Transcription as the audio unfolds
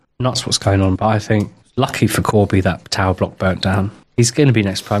Nuts what's going on, but I think, lucky for Corby, that tower block burnt down. He's going to be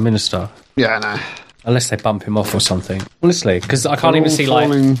next Prime Minister. Yeah, I know. Unless they bump him off or something. Honestly, because I can't even see,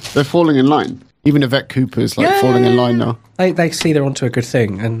 they're falling in line. Even Yvette Cooper's, falling in line now. They see they're onto a good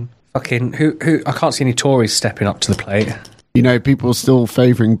thing, and fucking, who I can't see any Tories stepping up to the plate. You know, people are still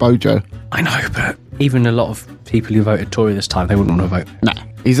favouring Bojo. I know, but even a lot of people who voted Tory this time, they wouldn't want to vote. Nah,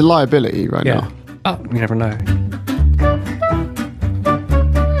 he's a liability now. Oh, you never know.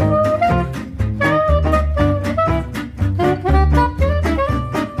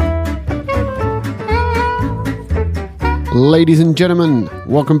 Ladies and gentlemen,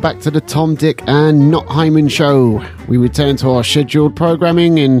 welcome back to the Tom, Dick and Not Hyman show. We return to our scheduled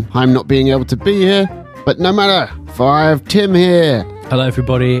programming and I'm not being able to be here, but no matter, for I have Tim here. Hello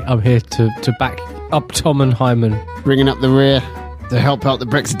everybody, I'm here to back up Tom and Hyman. Bringing up the rear to help out the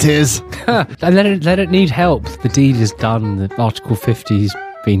Brexiteers. They don't need help. The deed is done. The Article 50's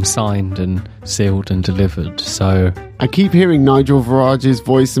been signed and sealed and delivered, so... I keep hearing Nigel Farage's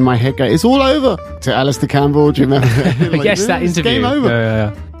voice in my head go, it's all over, to Alistair Campbell, do you remember? Yes, that interview. Game over.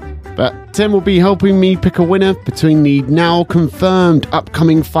 Yeah. But Tim will be helping me pick a winner between the now confirmed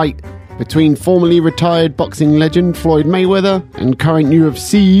upcoming fight between formerly retired boxing legend Floyd Mayweather and current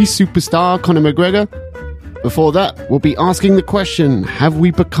UFC superstar Conor McGregor. Before that, we'll be asking the question, have we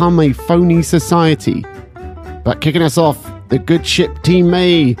become a phony society? But kicking us off, the good ship Team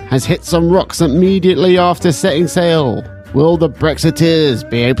May has hit some rocks immediately after setting sail. Will the Brexiteers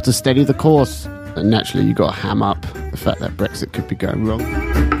be able to steady the course? And naturally, you got to ham up the fact that Brexit could be going wrong.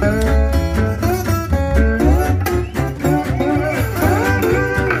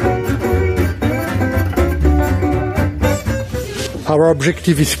 Our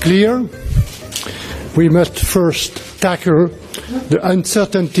objective is clear. We must first tackle the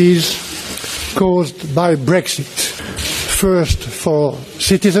uncertainties caused by Brexit. First for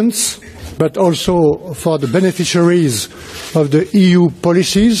citizens, but also for the beneficiaries of the EU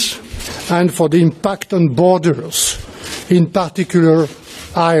policies and for the impact on borders, in particular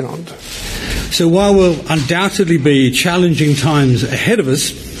Ireland. So while there will undoubtedly be challenging times ahead of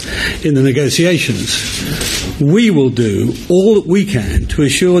us in the negotiations, we will do all that we can to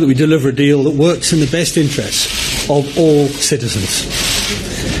ensure that we deliver a deal that works in the best interests of all citizens.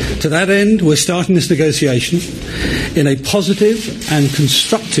 To that end, we're starting this negotiation in a positive and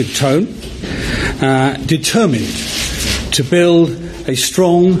constructive tone, determined to build a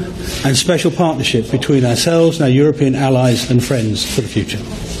strong and special partnership between ourselves and our European allies and friends for the future.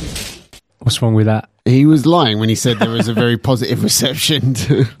 What's wrong with that? He was lying when he said there was a very positive reception.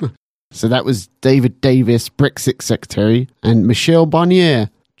 So that was David Davis, Brexit Secretary, and Michel Barnier,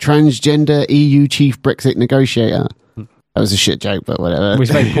 transgender EU Chief Brexit Negotiator. That was a shit joke, but whatever. He's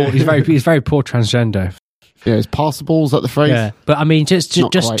very poor. He's very poor transgender. Yeah, it's passable, is that the phrase? Yeah, but I mean, just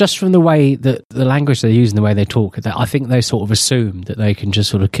from the way that the language they use and the way they talk, that I think they sort of assume that they can just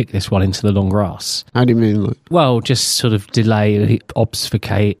sort of kick this one into the long grass. How do you mean? Like? Well, just sort of delay,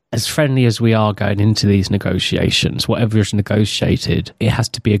 obfuscate. As friendly as we are going into these negotiations, whatever is negotiated, it has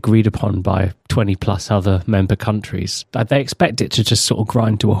to be agreed upon by 20 plus other member countries. They expect it to just sort of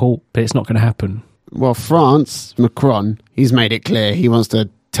grind to a halt, but it's not going to happen. Well, France, Macron, he's made it clear he wants to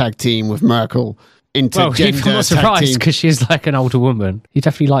tag team with Merkel. I'm not surprised because she's like an older woman. He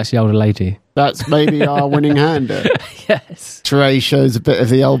definitely likes the older lady. That's maybe our winning hand. Yes. Trey shows a bit of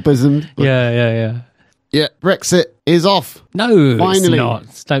the old bosom. Yeah. Yeah, Brexit is off. No, finally. It's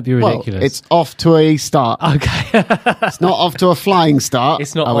not. Don't be ridiculous. Well, it's off to a start. Okay. It's not off to a flying start,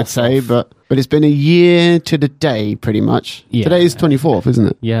 it's not I would say, but it's been a year to the day, pretty much. Yeah. Today is 24th, isn't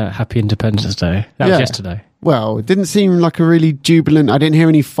it? Yeah, happy Independence Day. That was yesterday. Well, it didn't seem like a really jubilant... I didn't hear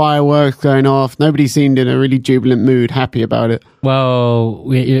any fireworks going off. Nobody seemed in a really jubilant mood, happy about it. Well,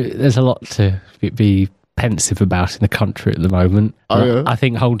 there's a lot to be pensive about in the country at the moment. Oh, yeah? I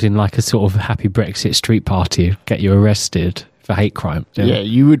think holding like a sort of happy Brexit street party get you arrested for hate crime. Yeah,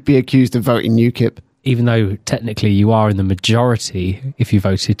 you would be accused of voting UKIP. Even though technically you are in the majority, if you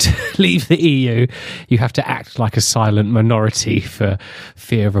voted to leave the EU, you have to act like a silent minority for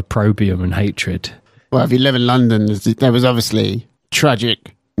fear of opprobrium and hatred. Well, if you live in London, there was obviously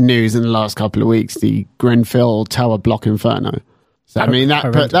tragic news in the last couple of weeks, the Grenfell Tower block inferno. So, I mean, that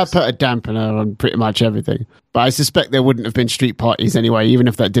put a dampener on pretty much everything. But I suspect there wouldn't have been street parties anyway, even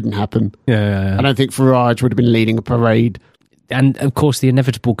if that didn't happen. Yeah. I don't think Farage would have been leading a parade. And, of course, the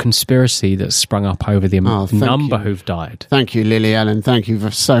inevitable conspiracy that's sprung up over the number who've died. Thank you, Lily Allen. Thank you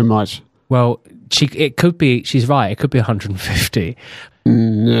for so much. Well, she's right. It could be 150.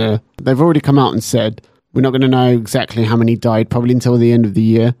 Yeah. They've already come out and said, we're not going to know exactly how many died, probably until the end of the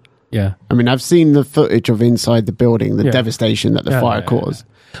year. Yeah. I mean, I've seen the footage of inside the building, the devastation that the fire caused.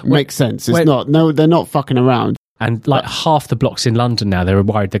 Makes sense. It's not. No, they're not fucking around. And like half the blocks in London now, they're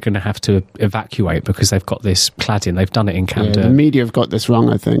worried they're going to have to evacuate because they've got this cladding. They've done it in Canada. Yeah, the media have got this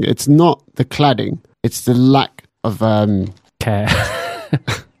wrong, I think. It's not the cladding. It's the lack of care.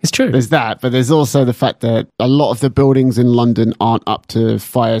 It's true. There's that, but there's also the fact that a lot of the buildings in London aren't up to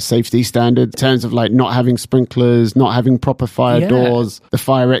fire safety standards in terms of like not having sprinklers, not having proper fire doors. The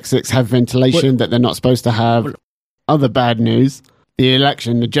fire exits have ventilation that they're not supposed to have. Other bad news.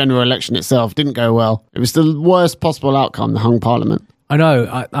 The general election itself didn't go well. It was the worst possible outcome, the hung parliament. I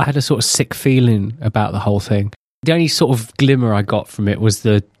know. I had a sort of sick feeling about the whole thing. The only sort of glimmer I got from it was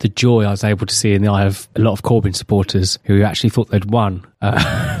the joy I was able to see in the eye of a lot of Corbyn supporters who actually thought they'd won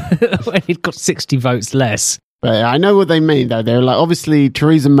when he'd got 60 votes less. But I know what they mean, though. They were like, obviously,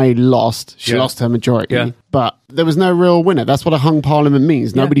 Theresa May lost. She lost her majority. But there was no real winner. That's what a hung parliament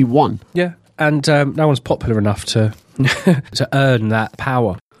means. Nobody won. Yeah. And no one's popular enough to to earn that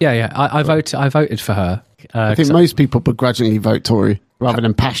power. I voted for her. I think most people begrudgingly vote Tory rather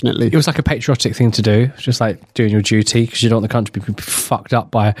than passionately. It was like a patriotic thing to do. It's just like doing your duty because you don't want the country to be fucked up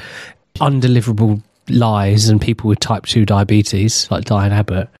by undeliverable lies and people with type 2 diabetes like Diane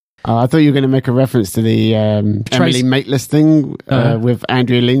Abbott. I thought you were going to make a reference to the Emily Maitlis thing with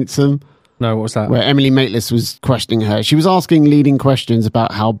Andrea Leadsom. No, what was that? Where Emily Maitlis was questioning her. She was asking leading questions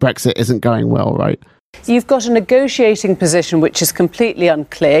about how Brexit isn't going well, right? You've got a negotiating position which is completely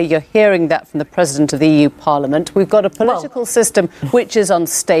unclear. You're hearing that from the President of the EU Parliament. We've got a political system which is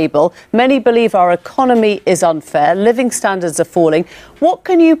unstable. Many believe our economy is unfair. Living standards are falling. What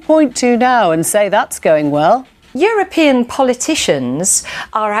can you point to now and say that's going well? European politicians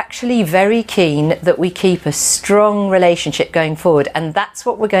are actually very keen that we keep a strong relationship going forward, and that's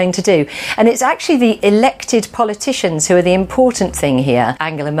what we're going to do. And it's actually the elected politicians who are the important thing here.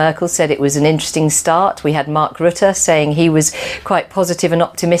 Angela Merkel said it was an interesting start. We had Mark Rutte saying he was quite positive and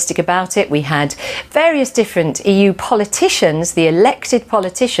optimistic about it. We had various different EU politicians, the elected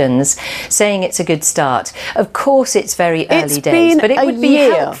politicians, saying it's a good start. Of course, it's very early days, but it would be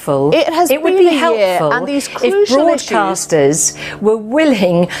helpful. It would be helpful and these if broadcasters were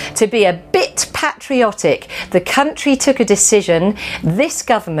willing to be a bit patriotic. The country took a decision. This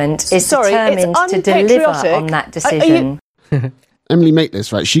government is determined to deliver on that decision. Emily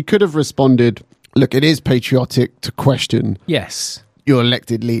Maitlis, right? She could have responded, look, it is patriotic to question your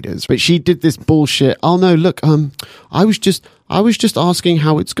elected leaders. But she did this bullshit. Oh no, look, I was just asking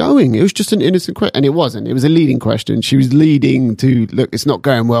how it's going. It was just an innocent question. And it wasn't. It was a leading question. She was leading to, look, it's not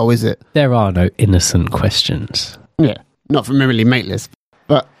going well, is it? There are no innocent questions. Yeah, not from Emily Maitlis.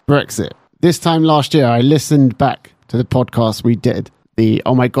 But Brexit. This time last year, I listened back to the podcast we did. The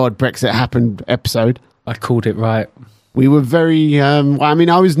Oh My God, Brexit Happened episode. I called it right. We were very, I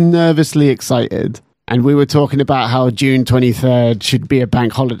was nervously excited. And we were talking about how June 23rd should be a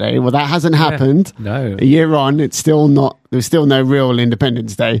bank holiday. Well, that hasn't happened. No. A year on, it's still not. There's still no real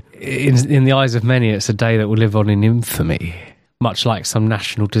Independence Day. In the eyes of many, it's a day that will live on in infamy, much like some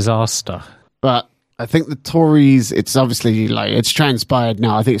national disaster. But I think the Tories, it's obviously it's transpired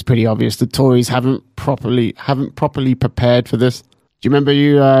now. I think it's pretty obvious the Tories haven't properly prepared for this. Do you remember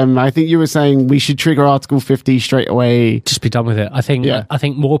I think you were saying we should trigger Article 50 straight away. Just be done with it. I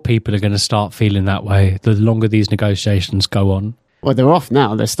think more people are going to start feeling that way the longer these negotiations go on. Well, they're off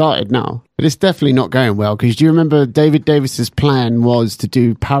now. They're started now. But it's definitely not going well because do you remember David Davis's plan was to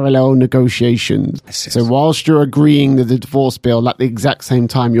do parallel negotiations? Yes. So whilst you're agreeing to the divorce bill, at the exact same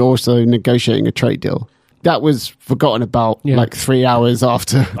time, you're also negotiating a trade deal. That was forgotten about 3 hours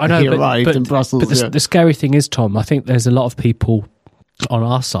after he arrived in Brussels. But the scary thing is, Tom, I think there's a lot of people on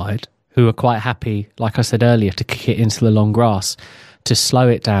our side who are quite happy, like I said earlier, to kick it into the long grass, to slow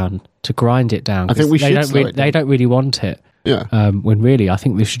it down, to grind it down. I think we should slow it down. They don't really want it. Yeah. When really, I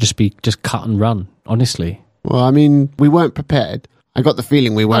think they should just cut and run, honestly. Well, we weren't prepared. I got the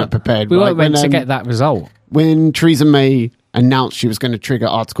feeling we weren't prepared. We weren't meant to get that result. When Theresa May announced she was going to trigger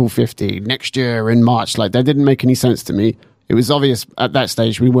Article 50 next year in March, that didn't make any sense to me. It was obvious at that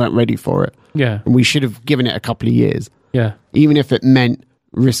stage we weren't ready for it. Yeah. And we should have given it a couple of years. Yeah. Even if it meant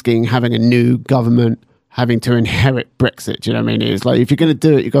risking having a new government, having to inherit Brexit. Do you know what I mean? It's if you're going to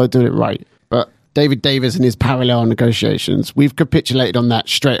do it, you've got to do it right. But David Davis and his parallel negotiations, we've capitulated on that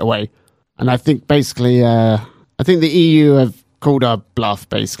straight away. And I think basically, I think the EU have called our bluff,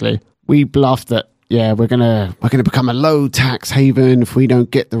 basically. We bluffed that, we're gonna become a low tax haven if we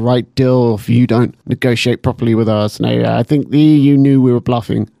don't get the right deal, if you don't negotiate properly with us. No, I think the EU knew we were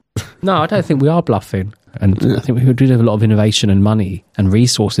bluffing. No, I don't think we are bluffing. And I think we do have a lot of innovation and money and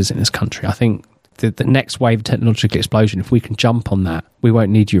resources in this country. I think the next wave of technological explosion, if we can jump on that, we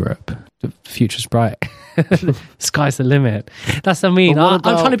won't need Europe. The future's bright. Sky's the limit. That's what I mean. But what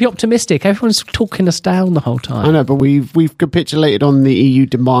I'm trying to be optimistic. Everyone's talking us down the whole time. I know, but we've capitulated on the EU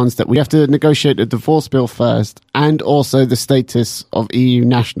demands that we have to negotiate a divorce bill first, and also the status of EU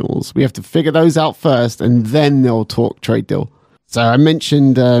nationals. We have to figure those out first, and then they'll talk trade deal. So I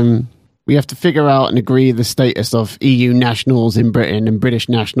mentioned we have to figure out and agree the status of EU nationals in Britain and British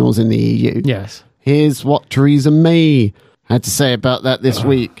nationals in the EU. Yes. Here's what Theresa May had to say about that this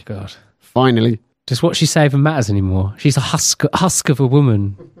week. God. Finally. Does what she say even matters anymore? She's a husk of a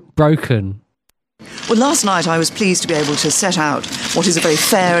woman. Broken. Well, last night I was pleased to be able to set out what is a very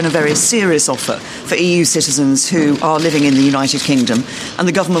fair and a very serious offer for EU citizens who are living in the United Kingdom, and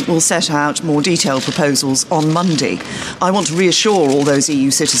the government will set out more detailed proposals on Monday. I want to reassure all those EU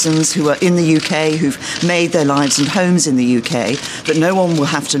citizens who are in the UK, who've made their lives and homes in the UK, that no one will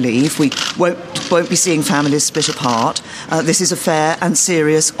have to leave. We won't be seeing families split apart. This is a fair and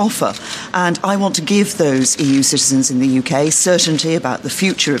serious offer, and I want to give those EU citizens in the UK certainty about the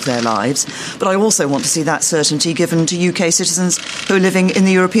future of their lives, but I also want to see that certainty given to UK citizens who are living in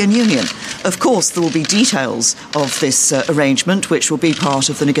the European Union. Of course, there will be details of this arrangement which will be part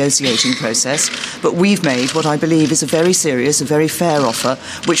of the negotiating process, but we've made what I believe is a very serious, a very fair offer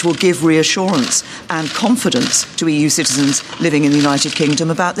which will give reassurance and confidence to EU citizens living in the United Kingdom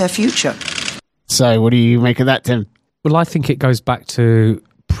about their future. So what do you make of that, Tim? Well, I think it goes back to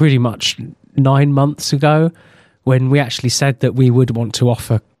pretty much 9 months ago when we actually said that we would want to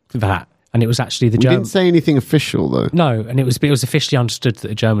offer that. And it was actually the Germans. We didn't say anything official, though. No, and it was officially understood that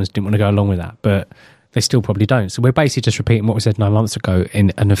the Germans didn't want to go along with that, but they still probably don't. So we're basically just repeating what we said 9 months ago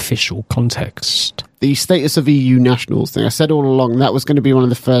in an official context. The status of EU nationals thing, I said all along, that was going to be one of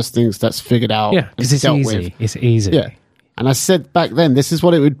the first things that's figured out. Yeah, because it's easy. With. It's easy. Yeah. And I said back then, this is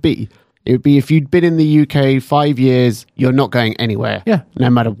what it would be. It would be if you'd been in the UK 5 years, you're not going anywhere. Yeah. No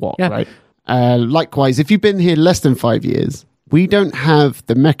matter what, yeah. Right? Likewise, if you've been here less than 5 years, we don't have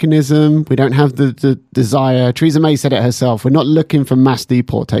the mechanism, we don't have the desire. Theresa May said it herself, we're not looking for mass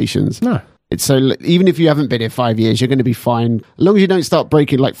deportations. No. It's so even if you haven't been here 5 years, you're going to be fine. As long as you don't start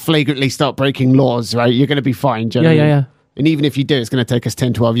breaking, like flagrantly start breaking laws, right? You're going to be fine, generally. Yeah. And even if you do, it's going to take us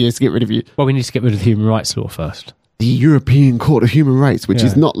 10, 12 years to get rid of you. Well, we need to get rid of the human rights law first. The European Court of Human Rights, which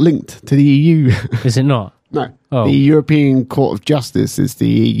is not linked to the EU. Is it not? No. Oh. The European Court of Justice is the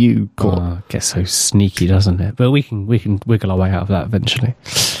EU court. Oh, it gets so sneaky, doesn't it? But we can wiggle our way out of that eventually.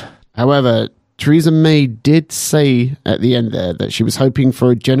 However, Theresa May did say at the end there that she was hoping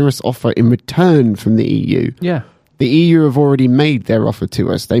for a generous offer in return from the EU. Yeah. The EU have already made their offer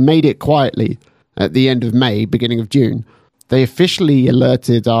to us. They made it quietly at the end of May, beginning of June. They officially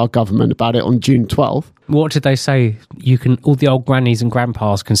alerted our government about it on June 12th. What did they say? All the old grannies and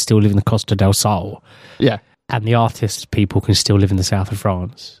grandpas can still live in the Costa del Sol. Yeah. And the artist people can still live in the south of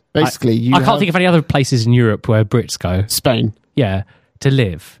France. Basically, I can't think of any other places in Europe where Brits go. Spain. Yeah, to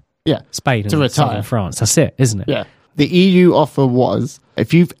live. Yeah. Spain to and retire. southern France. That's it, isn't it? Yeah. The EU offer was,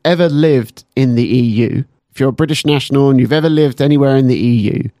 if you've ever lived in the EU, if you're a British national and you've ever lived anywhere in the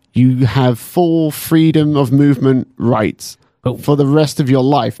EU, you have full freedom of movement rights for the rest of your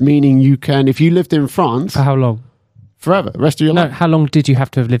life, meaning you can, if you lived in France... For how long? Forever, rest of your life. How long did you have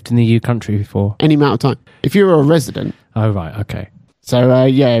to have lived in the EU country for? Any amount of time. If you're a resident. Oh, right, okay. So,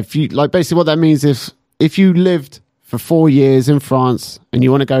 if you, basically what that means is if you lived for 4 years in France and you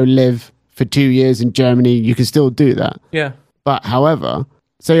want to go live for 2 years in Germany, you can still do that. Yeah. But, however,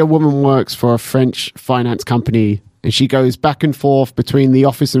 say a woman works for a French finance company and she goes back and forth between the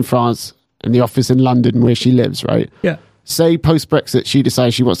office in France and the office in London where she lives, right? Yeah. Say post-Brexit, she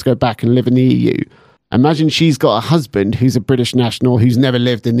decides she wants to go back and live in the EU. Imagine she's got a husband who's a British national who's never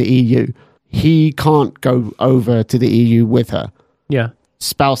lived in the EU. He can't go over to the EU with her. Yeah.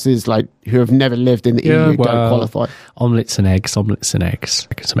 Spouses who have never lived in the EU don't qualify. Omelettes and eggs.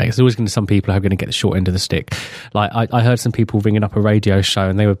 There's always going to be some people who are going to get the short end of the stick. I heard some people ringing up a radio show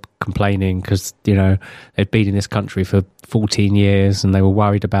and they were complaining because, they'd been in this country for 14 years and they were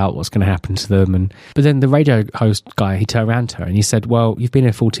worried about what's going to happen to them. But then the radio host guy, he turned around to her and he said, well, you've been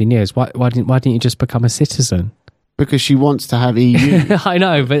here 14 years. Why didn't you just become a citizen? Because she wants to have EU. I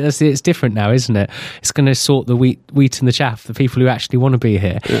know, but it's different now, isn't it? It's going to sort the wheat and the chaff, the people who actually want to be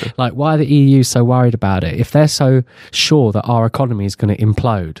here. Yeah. Why are the EU so worried about it? If they're so sure that our economy is going to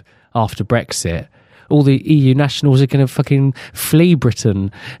implode after Brexit, all the EU nationals are going to fucking flee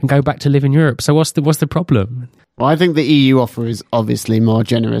Britain and go back to live in Europe. So what's the problem? Well, I think the EU offer is obviously more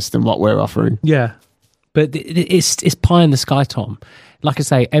generous than what we're offering. Yeah, but it's pie in the sky, Tom. Like I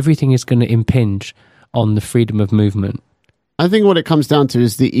say, everything is going to impinge on the freedom of movement. I think what it comes down to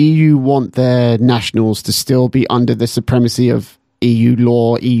is the EU want their nationals to still be under the supremacy of EU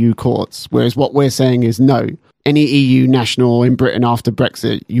law, EU courts. Whereas what we're saying is no. Any EU national in Britain after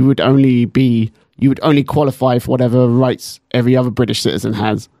Brexit, you would only qualify for whatever rights every other British citizen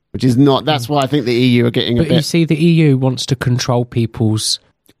has, which is not. That's why I think the EU are getting a bit. But you see, the EU wants to control people's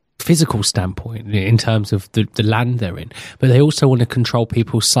physical standpoint in terms of the land they're in, but they also want to control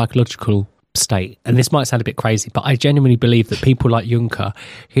people's psychological state. And this might sound a bit crazy, but I genuinely believe that people like Juncker,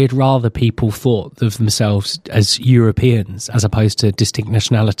 he'd rather people thought of themselves as Europeans as opposed to distinct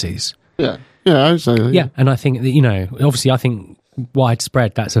nationalities. Yeah, I would say that, yeah. And I think that, obviously I think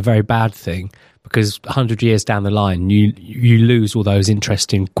widespread, that's a very bad thing, because 100 years down the line, you lose all those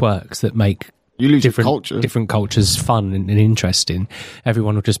interesting quirks that make different cultures fun and interesting.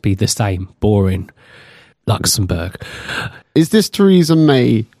 Everyone will just be the same, boring. Luxembourg. Is this Theresa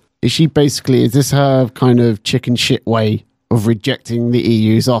May? Is this her kind of chicken shit way of rejecting the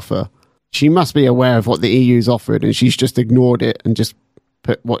EU's offer? She must be aware of what the EU's offered, and she's just ignored it and just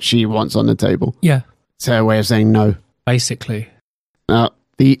put what she wants on the table. Yeah. It's her way of saying no. Basically. Now,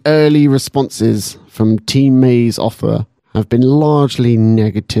 the early responses from Team May's offer have been largely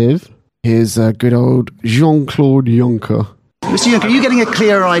negative. Here's good old Jean-Claude Juncker. Mr. Juncker, are you getting a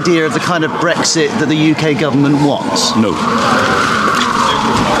clearer idea of the kind of Brexit that the UK government wants? No.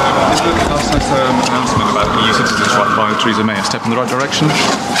 Last night's announcement about EU citizens by Theresa May a step in the right direction?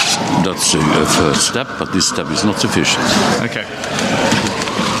 That's a first step, but this step is not sufficient. Okay.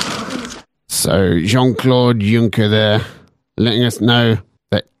 So Jean-Claude Juncker there, letting us know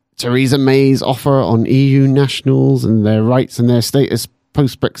that Theresa May's offer on EU nationals and their rights and their status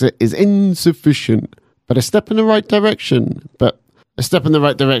post-Brexit is insufficient, but a step in the right direction. But a step in the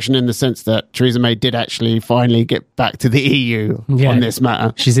right direction in the sense that Theresa May did actually finally get back to the EU on this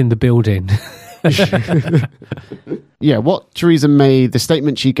matter. She's in the building. Yeah, what Theresa May, the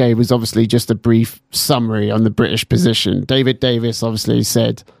statement she gave was obviously just a brief summary on the British position. David Davis obviously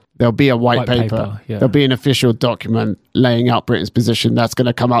said there'll be a white paper. There'll be an official document laying out Britain's position. That's going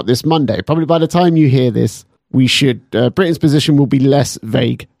to come out this Monday. Probably by the time you hear this, Britain's position will be less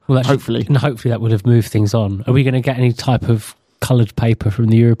vague, hopefully. And hopefully that would have moved things on. Are we going to get any type of coloured paper from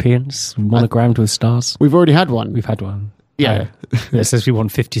the Europeans, monogrammed with stars? We've already had one. We've had one. Yeah. It says we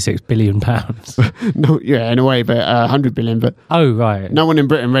want £56 billion. No, yeah, in a way, but 100 billion. But oh, right. No one in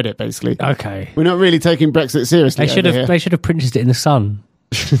Britain read it, basically. Okay. We're not really taking Brexit seriously. They should have printed it in the Sun.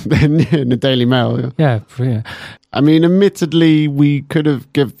 In the Daily Mail. Yeah. I mean, admittedly, we could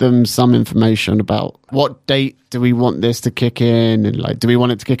have given them some information about what date do we want this to kick in, and do we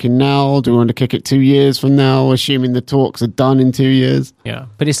want it to kick in now? Do we want to kick it 2 years from now, assuming the talks are done in 2 years? Yeah,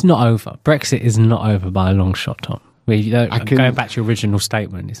 but it's not over. Brexit is not over by a long shot, Tom. Going back to your original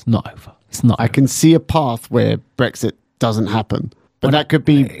statement, it's not over. It's not. I can see a path where Brexit doesn't happen. But that could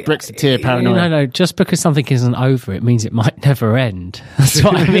be Brexiteer paranoia. No. Just because something isn't over, it means it might never end. That's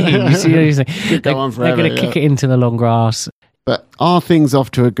what I mean. You see what I'm saying? Go on forever, they're going to kick it into the long grass. But are things off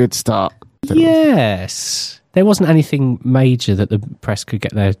to a good start? Yes. There wasn't anything major that the press could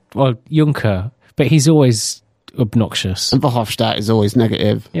get there. Well, Juncker, but he's always obnoxious. And Verhofstadt is always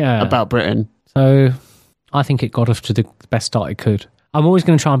negative about Britain. So I think it got off to the best start it could. I'm always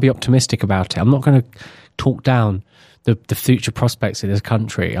going to try and be optimistic about it. I'm not going to talk down the future prospects of this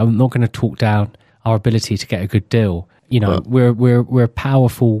country. I'm not going to talk down our ability to get a good deal. We're a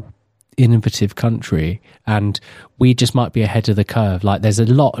powerful, innovative country, and we just might be ahead of the curve. There's a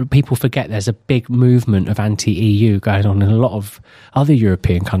lot, people forget there's a big movement of anti-EU going on in a lot of other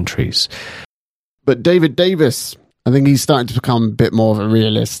European countries. But David Davis, I think he's starting to become a bit more of a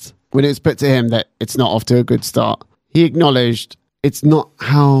realist. When it's put to him that it's not off to a good start, he acknowledged it's not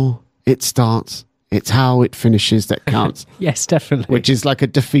how it starts, it's how it finishes that counts. Yes, definitely. Which is like a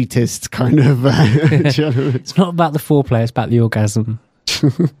defeatist kind of... It's not about the foreplay, it's about the orgasm.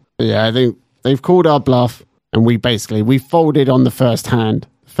 Yeah, I think they've called our bluff, and we folded on the first hand.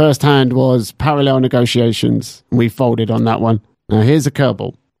 First hand was parallel negotiations, and we folded on that one. Now, here's a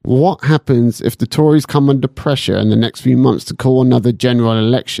curveball. What happens if the Tories come under pressure in the next few months to call another general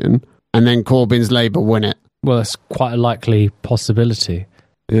election, and then Corbyn's Labour win it? Well, that's quite a likely possibility.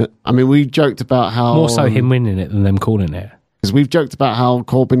 Yeah, I mean, we joked about how... More so him winning it than them calling it. Because we've joked about how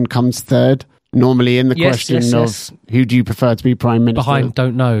Corbyn comes third, normally in the question of who do you prefer to be Prime Minister? Behind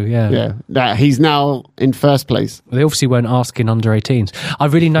don't know, Yeah, that he's now in first place. Well, they obviously weren't asking under 18s. I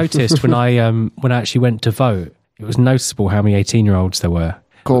really noticed when I actually went to vote, it was noticeable how many 18-year-olds there were.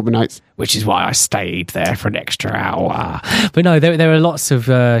 Corbynites. Which is why I stayed there for an extra hour. But no, there were lots of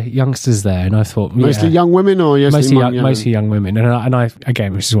youngsters there, and I thought... Mostly young women, or mostly young women. And I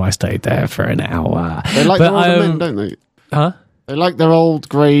again, which is why I stayed there for an hour. They like their older men, don't they? Huh? They like their old,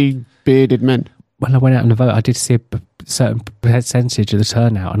 grey, bearded men. when I went out on the vote, I did see a certain percentage of the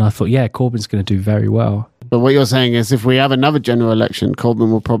turnout, and I thought, yeah, Corbyn's going to do very well. But what you're saying is if we have another general election,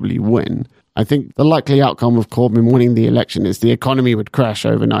 Corbyn will probably win. I think the likely outcome of Corbyn winning the election is the economy would crash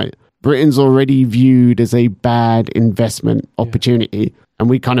overnight. Britain's already viewed as a bad investment opportunity, and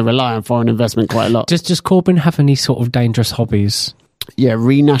we kind of rely on foreign investment quite a lot. Does Corbyn have any sort of dangerous hobbies? Yeah,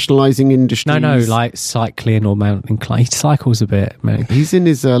 renationalising industries. No, like cycling or mountain climbing. He cycles a bit, mate. He's in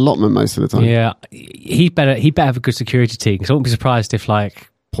his allotment most of the time. Yeah, he better have a good security team, because I wouldn't be surprised if, like...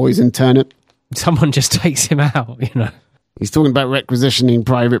 Poison turnip. Someone just takes him out, you know. He's talking about requisitioning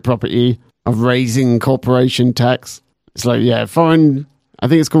private property, of raising corporation tax. It's like, yeah, foreign... I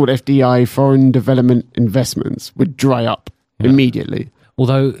think it's called FDI, foreign development investments, would dry up immediately.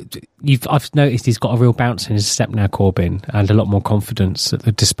 Although I've noticed he's got a real bounce in his step now, Corbyn, and a lot more confidence at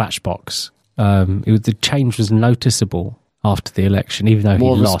the dispatch box. The change was noticeable after the election, even though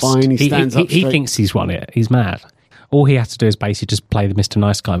more he of lost. A spine, he stands up he thinks he's won it. He's mad. All he has to do is basically just play the Mr.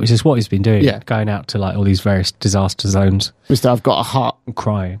 Nice Guy, which is what he's been doing, going out to like all these various disaster zones. Mr. I've got a heart. And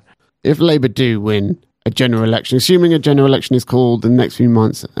crying. If Labour do win a general election, assuming a general election is called in the next few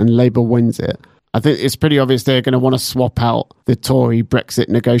months and Labour wins it, I think it's pretty obvious they're going to want to swap out the Tory Brexit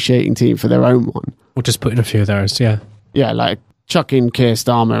negotiating team for their own one. Or just put in a few of theirs, yeah. Yeah, like chuck in Keir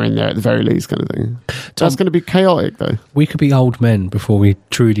Starmer in there at the very least kind of thing. That's going to be chaotic, though. We could be old men before we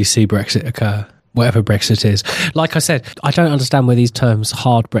truly see Brexit occur, whatever Brexit is. Like I said, I don't understand where these terms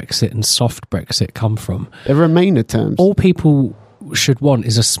hard Brexit and soft Brexit come from. They're Remainer terms. All people should want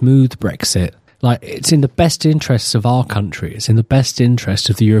is a smooth Brexit. Like, it's in the best interests of our country. It's in the best interest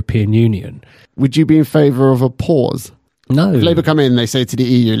of the European Union. Would you be in favour of a pause? No. If Labour come in, they say to the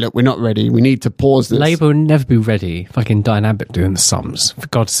EU, look, we're not ready. We need to pause this. Labour will never be ready. Fucking dynamic doing the sums. For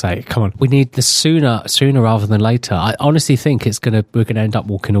God's sake, come on. We need this sooner rather than later. I honestly think we're going to end up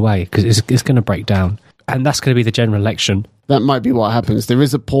walking away, because it's going to break down. And that's going to be the general election. That might be what happens. There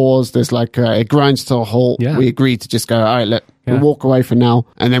is a pause. There's like it grinds to a halt. Yeah. We agree to just go, all right, we'll walk away for now.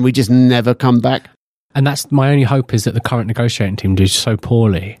 And then we just never come back. And that's my only hope, is that the current negotiating team do so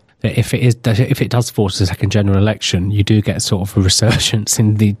poorly that if it does force a second general election, you do get sort of a resurgence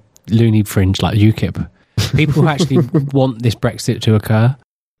in the loony fringe like UKIP. People who actually want this Brexit to occur.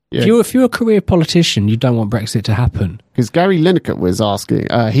 Yeah. If you're a career politician, you don't want Brexit to happen. Because Gary Lineker was asking,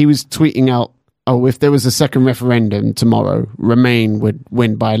 he was tweeting out, if there was a second referendum tomorrow, Remain would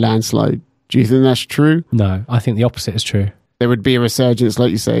win by a landslide. Do you think that's true? No, I think the opposite is true. There would be a resurgence,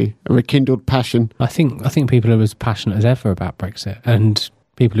 like you say, a rekindled passion. I think people are as passionate as ever about Brexit, and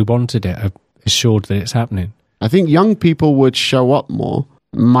people who wanted it are assured that it's happening. I think young people would show up more,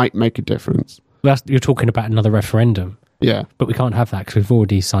 might make a difference. You're talking about another referendum. Yeah. But we can't have that because we've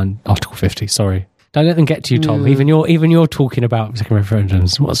already signed Article 50, sorry. Don't let them get to you, Tom. Even you're talking about second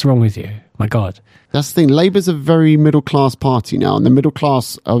referendums. What's wrong with you? My God. That's the thing. Labour's a very middle-class party now, and the middle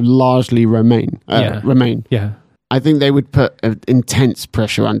class are largely Remain. Yeah. I think they would put intense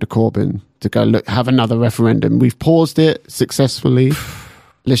pressure under Corbyn to go, look, have another referendum. We've paused it successfully.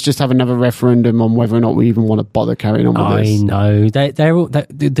 Let's just have another referendum on whether or not we even want to bother carrying on with this. I know.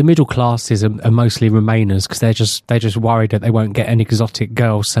 The middle classes are mostly Remainers, because they're just worried that they won't get an exotic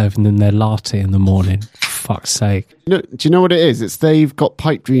girl serving them their latte in the morning. For fuck's sake. Do you know what it is? It's they've got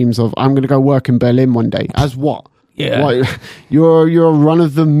pipe dreams of, I'm going to go work in Berlin one day. As what? Yeah. Like, you're a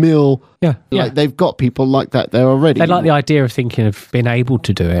run-of-the-mill. Yeah. Like, they've got people like that there already. They like the idea of thinking of being able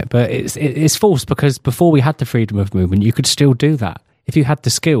to do it, but it's false, because before we had the freedom of movement, you could still do that. If you had the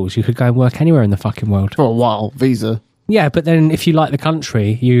skills, you could go and work anywhere in the fucking world. For a while, visa. Yeah, but then if you like the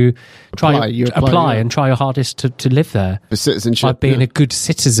country, you apply and try your hardest to live there. For citizenship. By being a good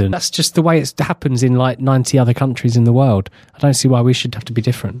citizen. That's just the way it happens in like 90 other countries in the world. I don't see why we should have to be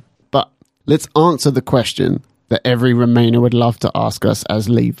different. But let's answer the question that every Remainer would love to ask us as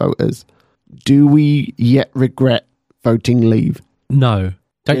Leave voters. Do we yet regret voting Leave? No.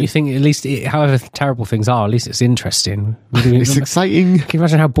 Don't you think, at least, however terrible things are, at least it's interesting? It's exciting. Can you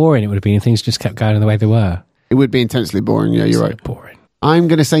imagine how boring it would have been if things just kept going the way they were? It would be intensely boring, yeah, you're right. Boring. I'm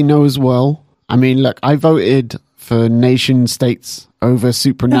going to say no as well. I mean, look, I voted for nation states over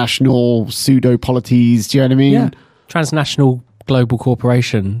supranational pseudo-polities, do you know what I mean? Yeah. Transnational global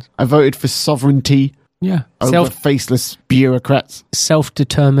corporations. I voted for sovereignty. Yeah. Over faceless bureaucrats.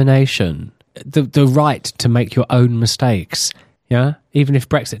 Self-determination. The right to make your own mistakes. Yeah? Even if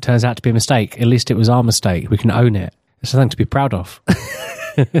Brexit turns out to be a mistake, at least it was our mistake. We can own it. It's something to be proud of.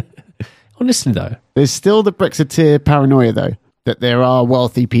 Honestly, though. There's still the Brexiteer paranoia, though, that there are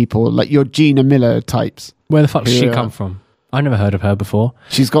wealthy people, like your Gina Miller types. Where the fuck does she come from? I never heard of her before.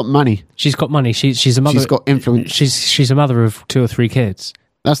 She's got money. She's got money. She's a mother. She's got influence. She's a mother of 2 or 3 kids.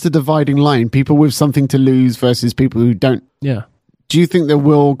 That's the dividing line. People with something to lose versus people who don't. Yeah. Do you think there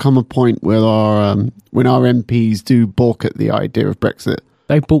will come a point where when our MPs do balk at the idea of Brexit?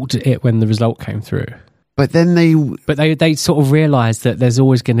 They balked at it when the result came through. But then they sort of realised that there's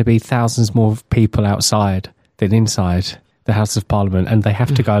always going to be thousands more people outside than inside the House of Parliament, and they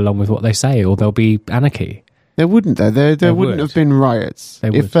have to go along with what they say, or there'll be anarchy. There wouldn't there wouldn't have been riots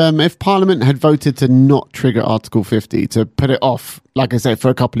if Parliament had voted to not trigger Article 50, to put it off, like I said, for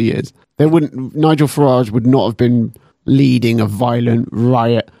a couple of years. Nigel Farage would not have been leading a violent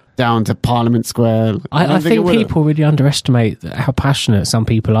riot down to Parliament Square. I think people really underestimate how passionate some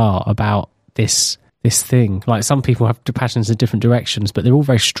people are about this thing. Like, some people have passions in different directions, but they're all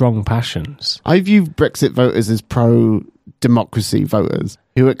very strong passions. I view Brexit voters as pro-democracy voters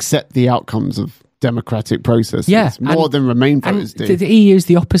who accept the outcomes of democratic processes more than Remain voters do. The EU is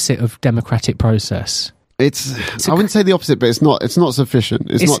the opposite of democratic process. I wouldn't say the opposite, but it's not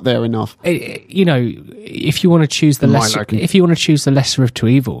sufficient. It's not there enough. If you want to choose the lesser of two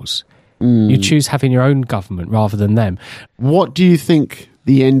evils, you choose having your own government rather than them. What do you think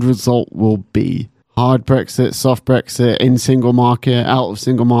the end result will be? Hard Brexit, soft Brexit, in single market, out of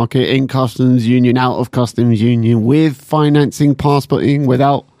single market, in customs union, out of customs union, with financing, passporting,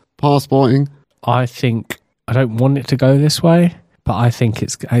 without passporting? I don't want it to go this way, but I think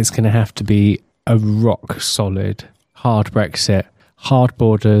it's going to have to be a rock solid hard Brexit, hard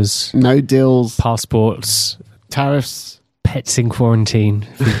borders, no deals, passports, tariffs, pets in quarantine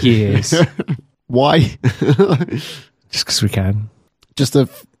for years. Why? Just because we can. Just a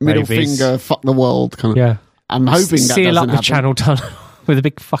middle finger, fuck the world kind of. Yeah. I'm hoping that doesn't happen. Seal up the Channel Tunnel with a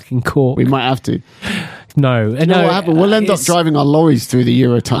big fucking cork. We might have to. No. You know what happened? We'll end up driving our lorries through the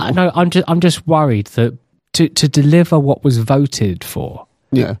Eurotunnel. No, I'm just worried that to deliver what was voted for,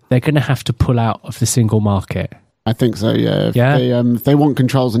 they're going to have to pull out of the single market. I think so, yeah. If they want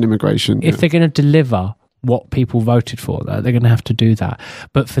controls on immigration. If they're going to deliver what people voted for, they're going to have to do that.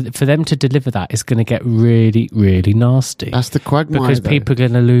 But for them to deliver that, it's going to get really, really nasty. That's the quagmire, because people are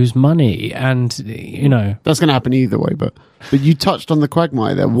going to lose money, and that's going to happen either way. But you touched on the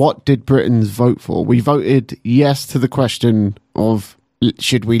quagmire there. What did Britons vote for? We voted yes to the question of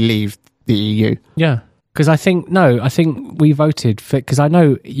should we leave the EU? Yeah. Because I think we voted for, because I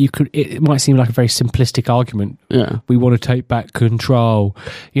know it might seem like a very simplistic argument. Yeah. We want to take back control,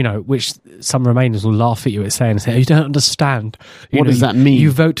 which some Remainers will laugh at you at saying, you don't understand. What does that mean?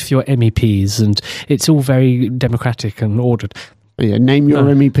 You vote for your MEPs and it's all very democratic and ordered. Yeah, name your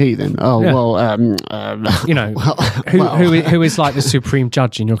MEP then. Oh, yeah. Well, who is like the supreme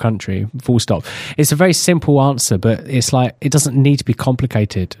judge in your country, full stop. It's a very simple answer, but it's like, it doesn't need to be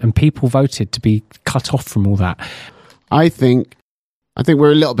complicated, and people voted to be cut off from all that. I think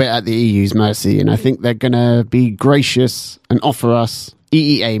we're a little bit at the EU's mercy, and I think they're going to be gracious and offer us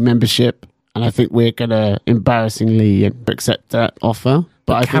EEA membership, and I think we're going to embarrassingly accept that offer,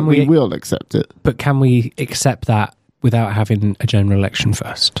 but I think we will accept it. But can we accept that without having a general election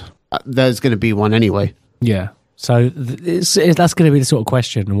first? There's going to be one anyway. Yeah. So that's going to be the sort of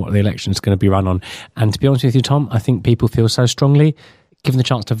question and what the election is going to be run on. And to be honest with you, Tom, I think people feel so strongly, given the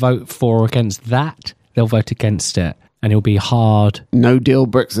chance to vote for or against that, they'll vote against it. And it'll be hard. No deal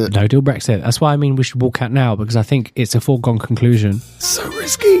Brexit. No deal Brexit. That's why we should walk out now, because I think it's a foregone conclusion. So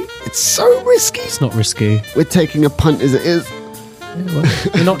risky. It's so risky. It's not risky. We're taking a punt as it is. Yeah,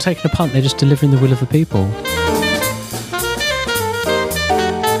 well, they're not taking a punt, they're just delivering the will of the people.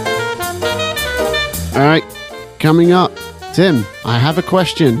 All right, coming up, Tim, I have a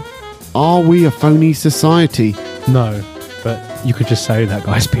question. Are we a phony society? No, but you could just say that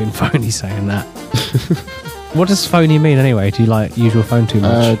guy's being phony saying that. What does phony mean anyway? Do you use your phone too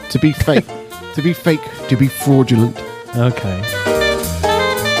much? To be fake. To be fake. To be fraudulent. Okay.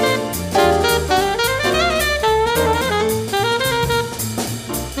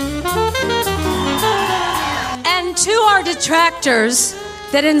 And to our detractors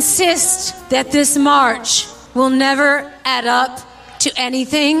that insist that this march will never add up to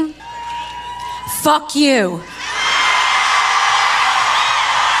anything, fuck you.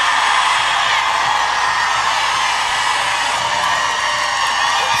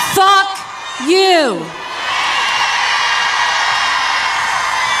 Fuck you.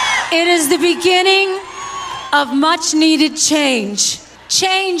 It is the beginning of much needed change.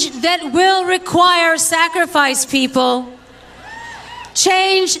 Change that will require sacrifice, people.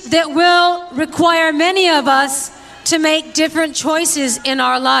 Change that will require many of us to make different choices in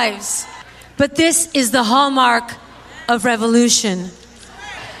our lives. But this is the hallmark of revolution.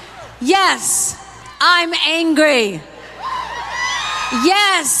 Yes, I'm angry.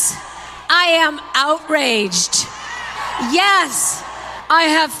 Yes, I am outraged. Yes, I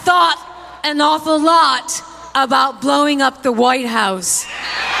have thought an awful lot about blowing up the White House.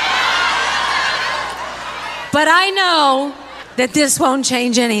 But I know that this won't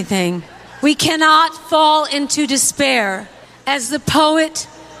change anything. We cannot fall into despair. As the poet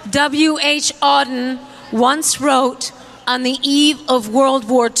W.H. Auden once wrote on the eve of World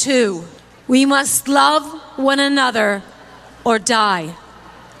War II, we must love one another or die.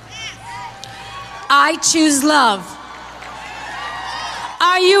 I choose love.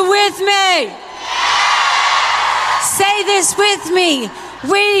 Are you with me? Say this with me.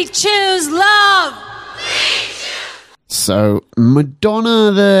 We choose love. So,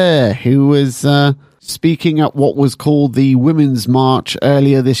 Madonna there, who was speaking at what was called the Women's March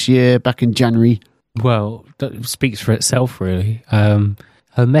earlier this year, back in January. Well, that speaks for itself, really.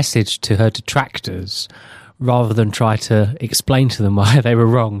 Her message to her detractors, rather than try to explain to them why they were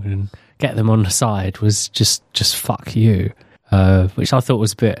wrong and get them on the side, was just fuck you, which I thought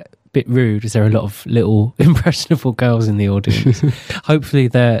was a bit rude, as there are a lot of little impressionable girls in the audience. Hopefully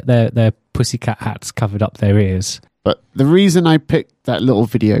their pussycat hats covered up their ears. But the reason I picked that little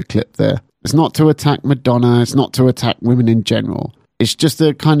video clip there is not to attack Madonna, it's not to attack women in general. It's just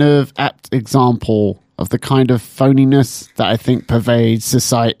a kind of apt example of the kind of phoniness that I think pervades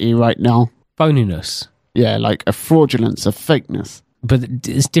society right now. Phoniness? Yeah, like a fraudulence, a fakeness. But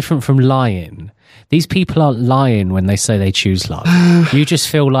it's different from lying. These people aren't lying when they say they choose love. You just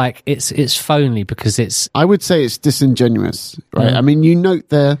feel like it's phony because it's... I would say it's disingenuous, right? I mean, you note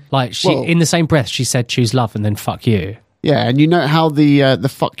there... Like, in the same breath, she said choose love and then fuck you. Yeah, and you note how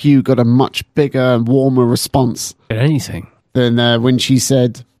the fuck you got a much bigger and warmer response... than anything. Than when she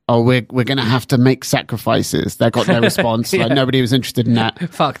said... Oh, we're going to have to make sacrifices. They got no response. Yeah. Like, nobody was interested in that.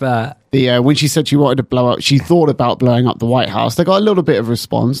 Fuck that. When she said she wanted to blow up, she thought about blowing up the White House. They got a little bit of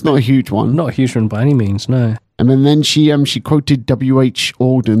response, not a huge one. Not a huge one by any means, no. And then she quoted W.H.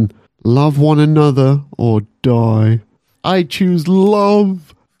 Auden, "Love one another or die. I choose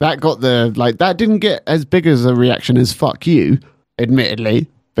love." That got that didn't get as big as a reaction as "fuck you," admittedly,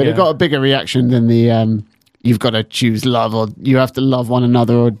 but it got a bigger reaction than the "you've got to choose love," or "you have to love one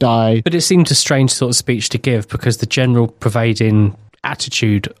another or die." But it seemed a strange sort of speech to give, because the general pervading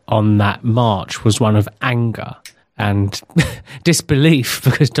attitude on that march was one of anger and disbelief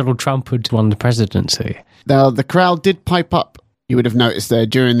because Donald Trump had won the presidency. Now, the crowd did pipe up. You would have noticed there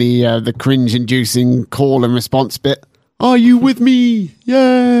during the cringe-inducing call and response bit. "Are you with me?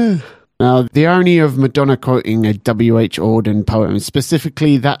 Yeah." Now, the irony of Madonna quoting a W.H. Auden poem,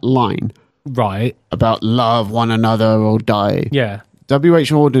 specifically that line... Right. About love one another or die. Yeah.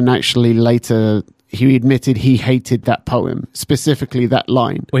 W.H. Auden actually later, he admitted he hated that poem, specifically that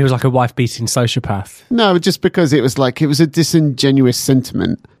line. Well, he was like a wife-beating sociopath. No, just because it was a disingenuous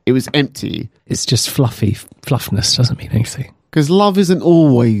sentiment. It was empty. It's just fluffiness doesn't mean anything. Because love isn't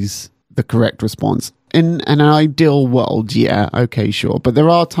always the correct response. In an ideal world, yeah, okay, sure. But there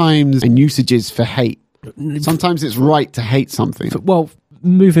are times and usages for hate. Sometimes it's right to hate something. Well...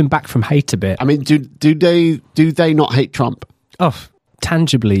 Moving back from hate a bit. I mean, do they not hate Trump? Oh,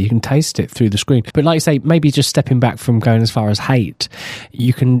 tangibly, you can taste it through the screen. But like you say, maybe just stepping back from going as far as hate,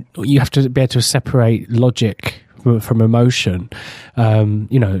 you have to be able to separate logic from emotion. I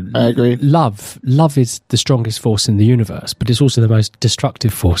agree. Love is the strongest force in the universe, but it's also the most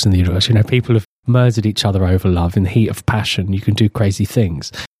destructive force in the universe. People have murdered each other over love in the heat of passion. You can do crazy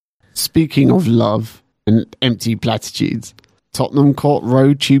things. Speaking of love and empty platitudes, Tottenham Court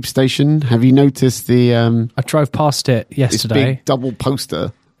Road Tube Station. Have you noticed the... I drove past it yesterday. This big double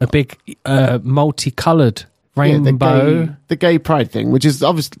poster. A big multicoloured rainbow. Yeah, the gay pride thing, which is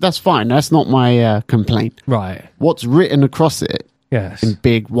obviously... That's fine. That's not my complaint. Right. What's written across it, yes, in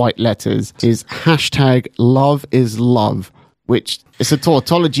big white letters, is #LoveIsLove, which is a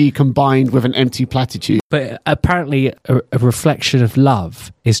tautology combined with an empty platitude. But apparently a reflection of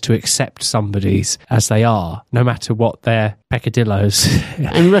love is to accept somebody's as they are, no matter what their peccadillos.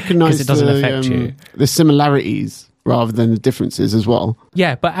 And recognise it doesn't affect you. The similarities rather than the differences as well.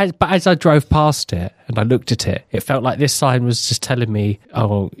 Yeah, but as I drove past it and I looked at it, it felt like this sign was just telling me,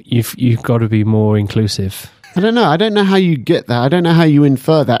 oh, you've got to be more inclusive. I don't know how you get that. I don't know how you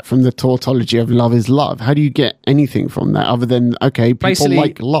infer that from the tautology of love is love. How do you get anything from that other than, okay, people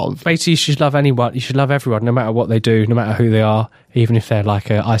like love? Basically, you should love anyone. You should love everyone, no matter what they do, no matter who they are, even if they're like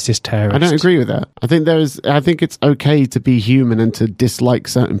an ISIS terrorist. I don't agree with that. I think it's okay to be human and to dislike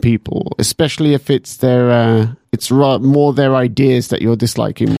certain people, especially if it's more their ideas that you're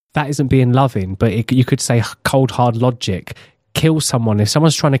disliking. That isn't being loving, but you could say cold, hard logic. Kill someone. If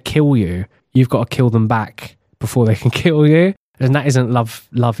someone's trying to kill you, you've got to kill them back before they can kill you, and that isn't love.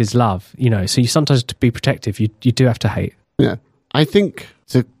 Love is love, so you sometimes, to be protective, you do have to hate. Yeah, I think,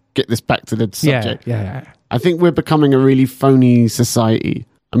 to get this back to the subject, Yeah. I think we're becoming a really phony society.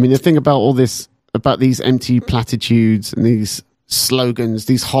 I mean, the thing about all this, about these empty platitudes and these slogans,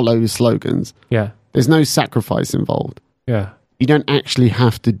 these hollow slogans, there's no sacrifice involved. Yeah. You don't actually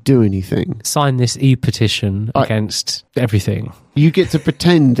have to do anything. Sign this e-petition against everything. You get to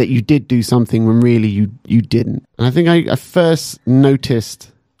pretend that you did do something when really you didn't. And I think I first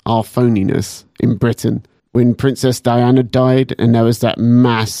noticed our phoniness in Britain when Princess Diana died, and there was that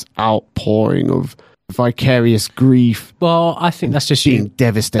mass outpouring of vicarious grief. Well, I think that's just being you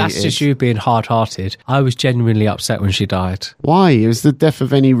devastated. That's just you being hard-hearted. I was genuinely upset when she died. Why? It was the death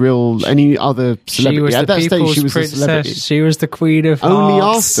of any other celebrity. She was At the that stage, people's she was princess. a celebrity. She was the queen of Only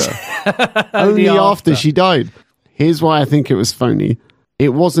hearts. after. Only after she died. Here's why I think it was phony. It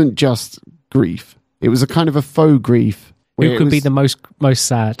wasn't just grief. It was a kind of a faux grief. Who could be the most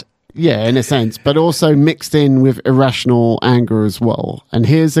sad? Yeah, in a sense, but also mixed in with irrational anger as well. And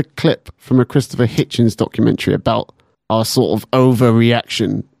here's a clip from a Christopher Hitchens documentary about our sort of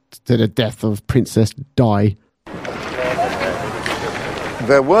overreaction to the death of Princess Di.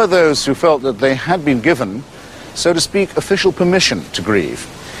 There were those who felt that they had been given, so to speak, official permission to grieve.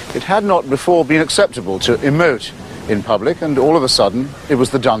 It had not before been acceptable to emote in public, and all of a sudden, it was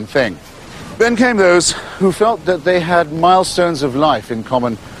the done thing. Then came those who felt that they had milestones of life in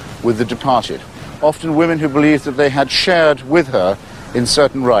common with the departed, often women who believed that they had shared with her in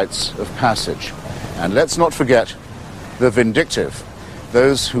certain rites of passage. And let's not forget the vindictive,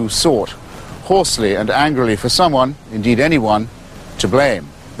 those who sought hoarsely and angrily for someone, indeed anyone, to blame.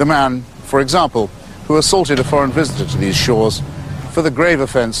 The man, for example, who assaulted a foreign visitor to these shores for the grave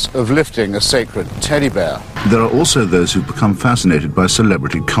offence of lifting a sacred teddy bear. There are also those who've become fascinated by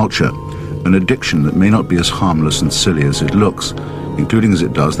celebrity culture, an addiction that may not be as harmless and silly as it looks, including as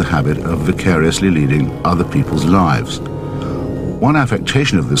it does the habit of vicariously leading other people's lives. One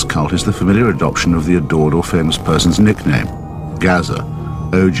affectation of this cult is the familiar adoption of the adored or famous person's nickname, Gaza,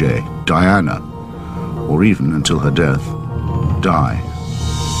 OJ, Diana, or even, until her death, Di.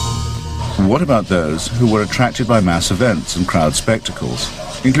 What about those who were attracted by mass events and crowd spectacles,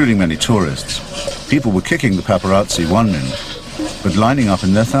 including many tourists? People were kicking the paparazzi one minute, but lining up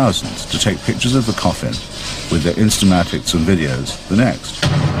in their thousands to take pictures of the coffin with their Instamatics and videos the next.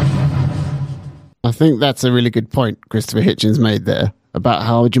 I think that's a really good point Christopher Hitchens made there about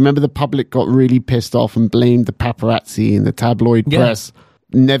how, do you remember the public got really pissed off and blamed the paparazzi and the tabloid press?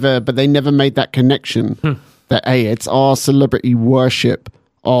 But they never made that connection that, hey, it's our celebrity worship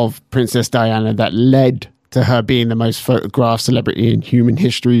of Princess Diana that led to her being the most photographed celebrity in human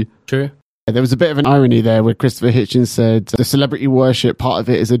history. True. There was a bit of an irony there where Christopher Hitchens said the celebrity worship, part of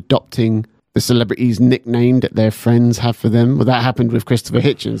it is adopting the celebrity's nickname that their friends have for them. Well, that happened with Christopher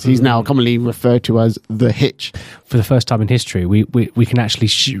Hitchens. He's now commonly referred to as the Hitch. For the first time in history, we can actually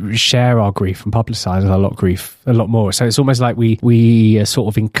share our grief and publicise our grief a lot more. So it's almost like we are sort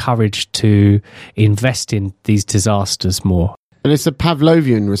of encouraged to invest in these disasters more. But it's a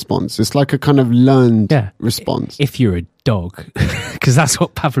Pavlovian response. It's like a kind of learned response. If you're a dog, because that's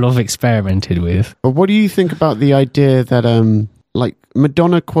what Pavlov experimented with. But what do you think about the idea that, like,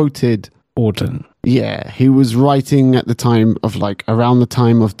 Madonna quoted Auden? Yeah, he was writing at the time of, like, around the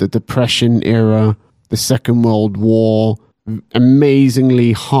time of the Depression era, the Second World War,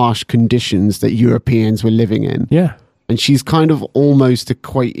 amazingly harsh conditions that Europeans were living in. Yeah. And she's kind of almost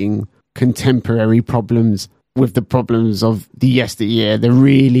equating contemporary problems with the problems of the yesteryear, the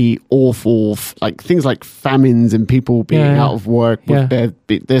really awful, like things like famines and people being out of work.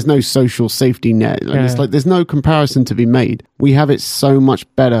 There's no social safety net. It's like there's no comparison to be made. We have it so much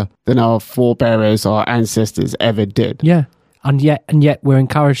better than our forebearers, our ancestors ever did. Yeah, and yet we're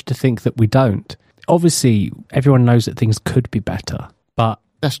encouraged to think that we don't. Obviously, everyone knows that things could be better, but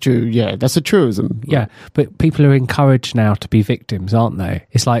that's true. Yeah, that's a truism. Yeah, but people are encouraged now to be victims, aren't they?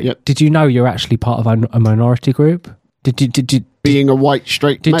 It's like, did you know you're actually part of a minority group? Did you being a white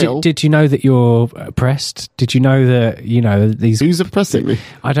straight male? Did you know that you're oppressed? Did you know that these? Who's oppressing me?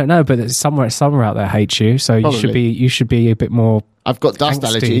 I don't know, but somewhere out there hates you. So you should be a bit more. I've got dust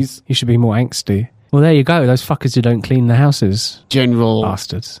allergies. You should be more angsty. Well, there you go. Those fuckers who don't clean the houses, general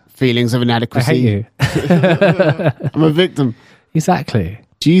bastards. Feelings of inadequacy. I hate you. I'm a victim. Exactly.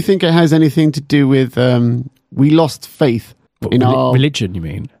 Do you think it has anything to do with we lost faith in our religion? You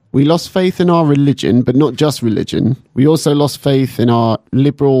mean? We lost faith in our religion, but not just religion. We also lost faith in our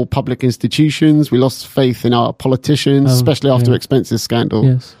liberal public institutions. We lost faith in our politicians, especially after Expenses scandal.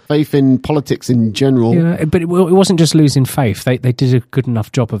 Yes. faith in politics in general. Yeah, but it wasn't just losing faith. They did a good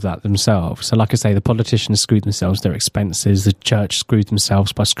enough job of that themselves. So like I say, the politicians screwed themselves, their expenses, the church screwed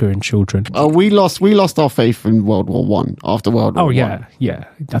themselves by screwing children. We lost our faith in World War One after World War One. Yeah.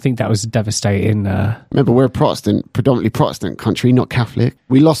 I think that was devastating. Remember, we're a predominantly Protestant country, not Catholic.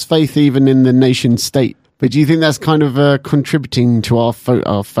 We lost faith even in the nation state. But do you think that's kind of contributing to our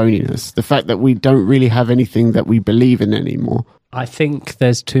phoniness? The fact that we don't really have anything that we believe in anymore? I think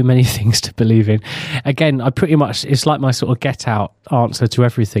there's too many things to believe in. Again, it's like my sort of get out answer to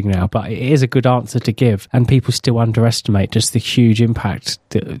everything now, but it is a good answer to give. And people still underestimate just the huge impact.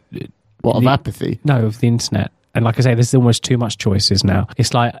 Of apathy? No, of the internet. And like I say, there's almost too much choices now.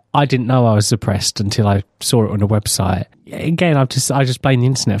 It's like, I didn't know I was suppressed until I saw it on a website. Again, I just blame the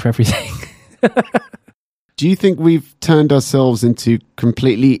internet for everything. Do you think we've turned ourselves into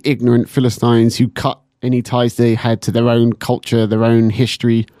completely ignorant Philistines who cut any ties they had to their own culture, their own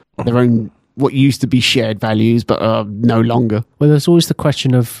history, their own what used to be shared values but are no longer? Well, there's always the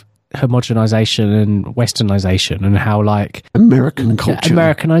question of homogenization and westernization and how like American culture,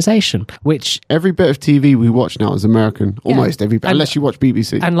 Americanization, which every bit of TV we watch now is American, almost every bit, unless you watch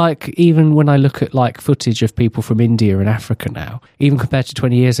BBC. And like, even when I look at like footage of people from India and Africa now, even compared to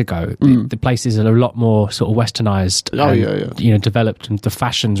 20 years ago, the places are a lot more sort of westernized. You know, developed, and the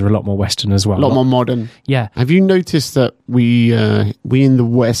fashions are a lot more Western as well. A lot more modern. Yeah. Have you noticed that we in the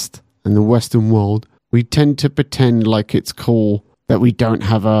West and the Western world, we tend to pretend like it's cool that we don't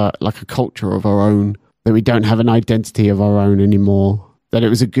have a culture of our own, that we don't have an identity of our own anymore, that it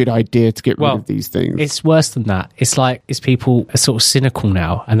was a good idea to get rid of these things? It's worse than that. It's like, people are sort of cynical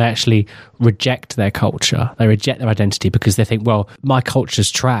now, and they actually reject their culture. They reject their identity because they think, well, my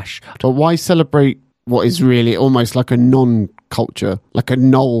culture's trash. But why celebrate what is really almost like a non-culture, like a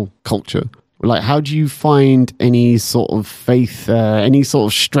null culture? Like, how do you find any sort of faith, any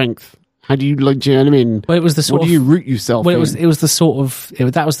sort of strength? How do you, do you know what I mean? Well, it was the sort what do you root yourself in? It was the sort of,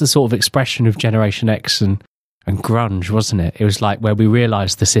 that was the sort of expression of Generation X and grunge, wasn't it? It was like where we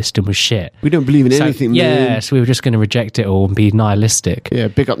realised the system was shit. We don't believe in anything. Yeah, so we were just going to reject it all and be nihilistic. Yeah,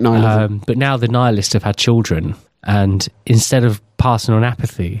 big up nihilism. But now the nihilists have had children, and instead of passing on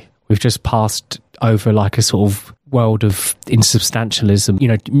apathy, we've just passed over like a sort of world of insubstantialism. You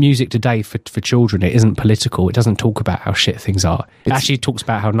know, music today for children, it isn't political. It doesn't talk about how shit things are. It actually talks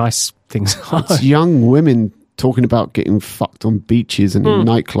about how nice things are. It's young women talking about getting fucked on beaches and in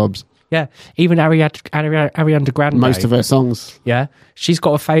nightclubs. Yeah, even Ariana Grande. Most of her songs. Yeah, she's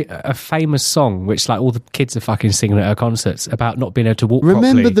got a famous song which like all the kids are fucking singing at her concerts about not being able to walk properly.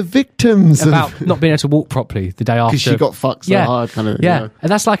 Remember the victims. About not being able to walk properly the day after. Because she got fucked so hard, kind of. Yeah, and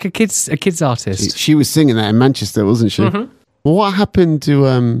that's like a kids artist. She was singing that in Manchester, wasn't she? Mm-hmm. Well, what happened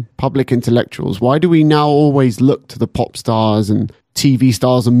to public intellectuals? Why do we now always look to the pop stars and TV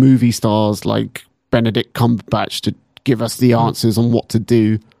stars and movie stars like Benedict Cumberbatch to give us the answers on what to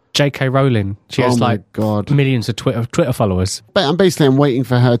do? J.K. Rowling, she has millions of Twitter followers. But I'm waiting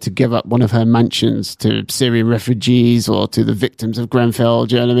for her to give up one of her mansions to Syrian refugees or to the victims of Grenfell.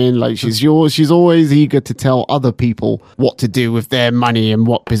 Do you know what I mean? Like she's always eager to tell other people what to do with their money and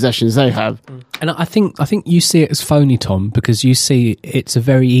what possessions they have. And I think you see it as phony, Tom, because you see it's a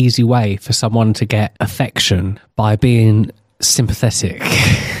very easy way for someone to get affection by being sympathetic.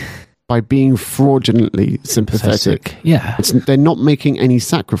 By being fraudulently sympathetic. Yeah. They're not making any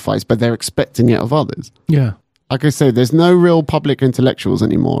sacrifice, but they're expecting it of others. Yeah. Like I say, there's no real public intellectuals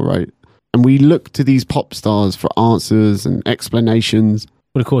anymore, right? And we look to these pop stars for answers and explanations.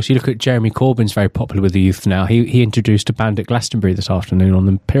 Well, of course, you look at Jeremy Corbyn's very popular with the youth now. He introduced a band at Glastonbury this afternoon on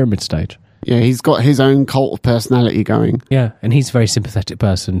the Pyramid stage. Yeah, he's got his own cult of personality going. Yeah, and he's a very sympathetic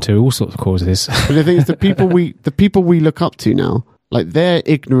person to all sorts of causes. But the thing is, the people we look up to now, like they're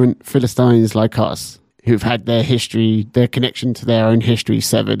ignorant Philistines like us, who've had their history, their connection to their own history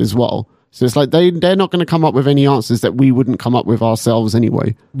severed as well. So it's like they're not going to come up with any answers that we wouldn't come up with ourselves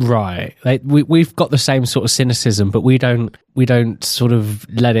anyway. Right. We've got the same sort of cynicism, but we don't sort of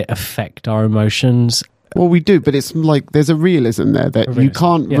let it affect our emotions. Well, we do, but it's like there's a realism there that you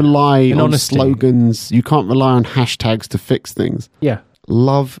can't rely on slogans. You can't rely on hashtags to fix things. Yeah.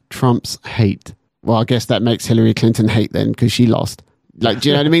 Love trumps hate. Well, I guess that makes Hillary Clinton hate then because she lost. Like, do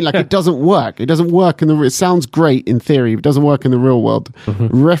you know what I mean? Like, it doesn't work. It doesn't work it sounds great in theory, but it doesn't work in the real world.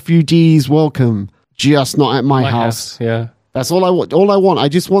 Mm-hmm. Refugees welcome, just not at my house. Yeah. That's all I want. I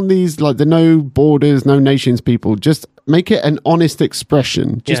just want these, like, the no borders, no nations people. Just make it an honest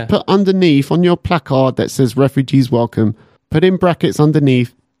expression. Just put underneath on your placard that says refugees welcome, put in brackets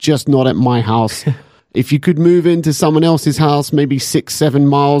underneath, just not at my house. If you could move into someone else's house, maybe 6-7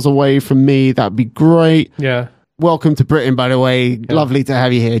 miles away from me, that'd be great. Yeah. welcome to Britain, by the way. Lovely to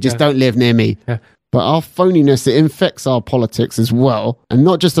have you here. Just don't live near me. Yeah. But our phoniness, it infects our politics as well. And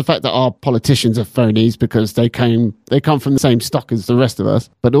not just the fact that our politicians are phonies because they come from the same stock as the rest of us,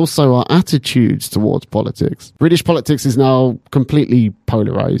 but also our attitudes towards politics. British politics is now completely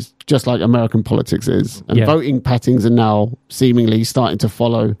polarized, just like American politics is. And voting patterns are now seemingly starting to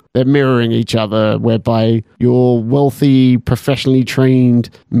follow. They're mirroring each other, whereby your wealthy, professionally trained,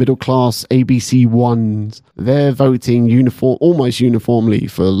 middle-class ABC ones, they're voting almost uniformly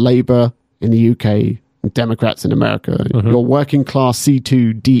for Labour in the UK, Democrats in America. Your working class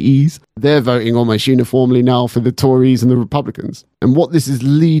C2 DEs, they're voting almost uniformly now for the Tories and the Republicans. And what this is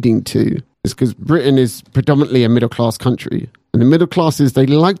leading to is because Britain is predominantly a middle class country. And the middle classes, they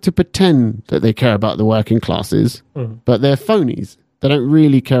like to pretend that they care about the working classes, but they're phonies. They don't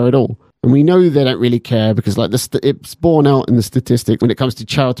really care at all. And we know they don't really care because it's borne out in the statistic when it comes to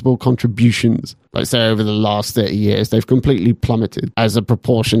charitable contributions. Like say over the last 30 years, they've completely plummeted as a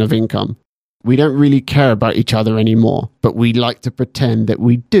proportion of income. We don't really care about each other anymore, but we like to pretend that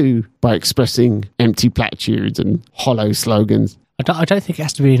we do by expressing empty platitudes and hollow slogans. I don't think it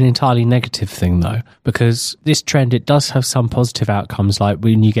has to be an entirely negative thing, though, because this trend, it does have some positive outcomes, like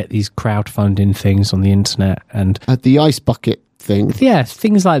when you get these crowdfunding things on the internet and the ice bucket thing. Yeah,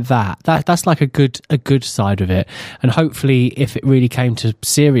 things like that. That's like a good side of it. And hopefully, if it really came to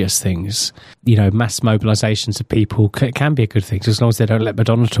serious things, mass mobilisations of people can be a good thing, as long as they don't let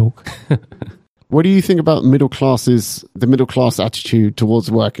Madonna talk. What do you think about the middle class attitude towards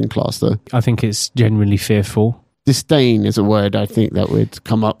working class, though? I think it's genuinely fearful. Disdain is a word I think that would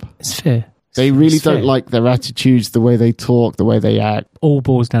come up. It's fear. They really don't like their attitudes, the way they talk, the way they act. All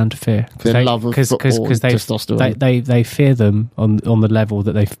boils down to fear. Their love of football and testosterone. They fear them on the level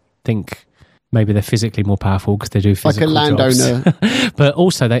that they think maybe they're physically more powerful because they do physical like a landowner. But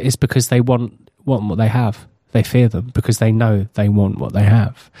also it's because they want what they have. They fear them because they know they want what they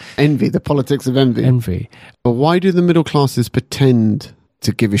have. Envy, the politics of envy. Envy. But why do the middle classes pretend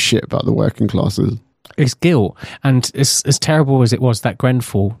to give a shit about the working classes? It's guilt. And as terrible as it was, that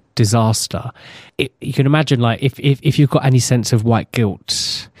Grenfell disaster, you can imagine, like, if you've got any sense of white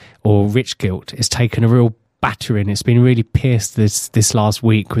guilt or rich guilt, it's taken a real battering. It's been really pierced this last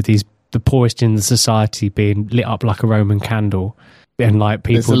week with the poorest in the society being lit up like a Roman candle. And like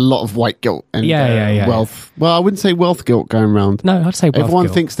people, there's a lot of white guilt and yeah. wealth. Well, I wouldn't say wealth guilt going around. No, I'd say wealth everyone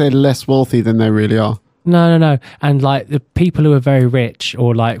guilt. Thinks they're less wealthy than they really are. No. And like the people who are very rich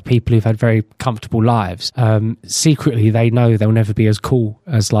or like people who've had very comfortable lives, secretly they know they'll never be as cool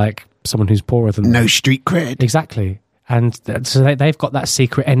as like someone who's poorer than them. No street cred. Exactly. And so they've got that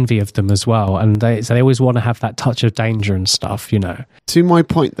secret envy of them as well. And they always want to have that touch of danger and stuff, To my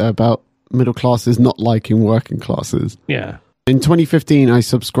point there about middle classes not liking working classes. Yeah. In 2015, I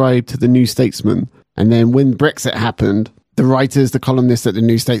subscribed to the New Statesman. And then when Brexit happened, the writers, the columnists at the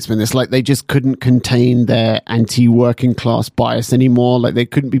New Statesman, it's like they just couldn't contain their anti-working class bias anymore. Like they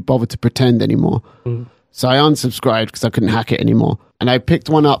couldn't be bothered to pretend anymore. So I unsubscribed because I couldn't hack it anymore. And I picked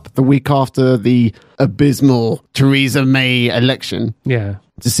one up the week after the abysmal Theresa May election. Yeah.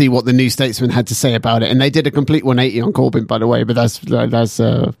 To see what the New Statesman had to say about it. And they did a complete 180 on Corbyn, by the way, but that's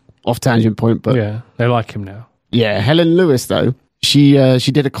off tangent point. But yeah, they like him now. Yeah, Helen Lewis, though, she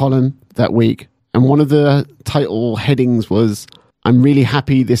did a column that week, and one of the title headings was, "I'm really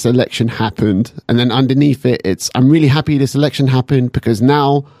happy this election happened." And then underneath it, it's, "I'm really happy this election happened because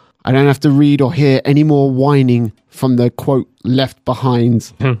now I don't have to read or hear any more whining from the, quote, left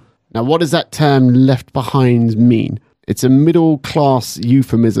behinds." Now, what does that term left behinds mean? It's a middle class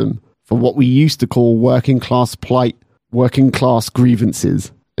euphemism for what we used to call working class plight, working class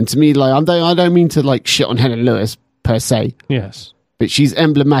grievances. And to me, like, I don't mean to like shit on Helen Lewis per se. Yes. But she's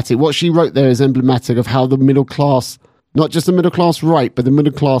emblematic. What she wrote there is emblematic of how the middle class, not just the middle class right, but the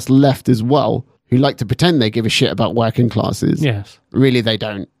middle class left as well, who like to pretend they give a shit about working classes. Yes. Really, they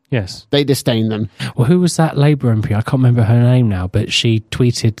don't. Yes. They disdain them. Well, who was that Labour MP? I can't remember her name now, but she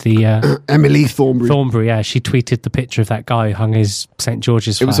tweeted the... Emily Thornberry. Thornberry, yeah. She tweeted the picture of that guy who hung his St.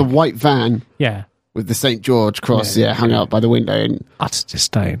 George's flag. It was a white van. Yeah. With the St. George cross, hung out by the window. And utter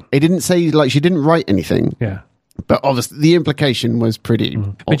disdain. It didn't say, like, she didn't write anything. Yeah. But obviously, the implication was pretty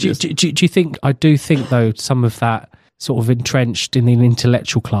obvious. But do you think, I do think, though, some of that sort of entrenched in the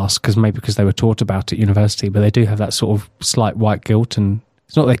intellectual class, because they were taught about it at university, but they do have that sort of slight white guilt, and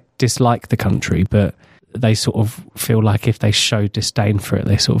it's not they dislike the country, but they sort of feel like if they show disdain for it,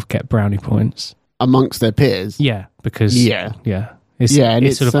 they sort of get brownie points. Amongst their peers? Yeah, because... Yeah. It's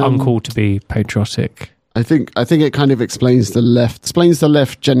sort of uncool to be patriotic. I think it kind of explains the left. Explains the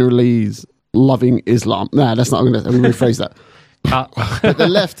left generally loving Islam. Nah, that's not. I'm going to rephrase that. But the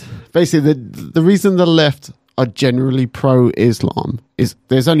left, basically, the reason the left are generally pro-Islam.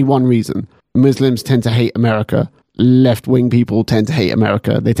 There's only one reason. Muslims tend to hate America. Left-wing people tend to hate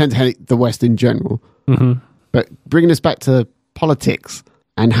America. They tend to hate the West in general. Mm-hmm. But bringing us back to politics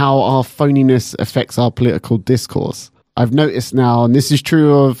and how our phoniness affects our political discourse, I've noticed now, and this is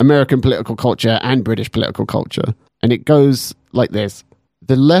true of American political culture and British political culture, and it goes like this.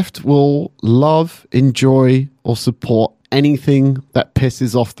 The left will love, enjoy, or support anything that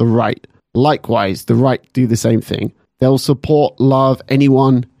pisses off the right. Likewise, the right do the same thing. They'll support, love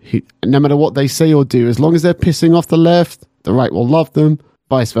anyone who, no matter what they say or do, as long as they're pissing off the left, the right will love them,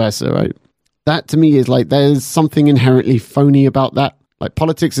 vice versa, right? That to me is like, there's something inherently phony about that. Like,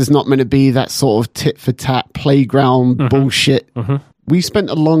 politics is not meant to be that sort of tit-for-tat playground bullshit. Mm-hmm. We spent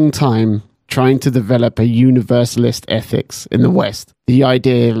a long time trying to develop a universalist ethics in the West. The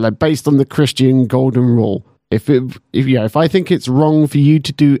idea, like, based on the Christian golden rule. If I think it's wrong for you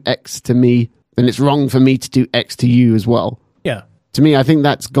to do X to me, then it's wrong for me to do X to you as well. Yeah. To me, I think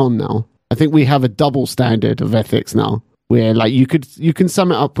that's gone now. I think we have a double standard of ethics now, where like you can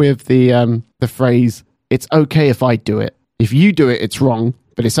sum it up with the phrase, "It's okay if I do it. If you do it, it's wrong,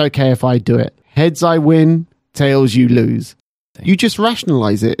 but it's okay if I do it. Heads I win, tails you lose." You just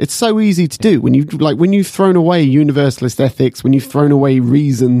rationalize it. It's so easy to do when you've thrown away universalist ethics, when you've thrown away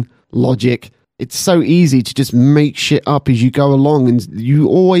reason, logic. It's so easy to just make shit up as you go along, and you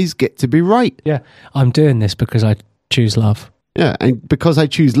always get to be right. Yeah, I'm doing this because I choose love. Yeah, and because I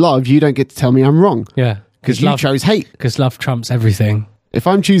choose love, you don't get to tell me I'm wrong. Yeah. Because you chose hate. Because love trumps everything. If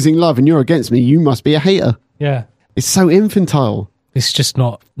I'm choosing love and you're against me, you must be a hater. Yeah. It's so infantile. It's just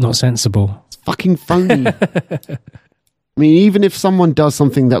not sensible. It's fucking phony. I mean, even if someone does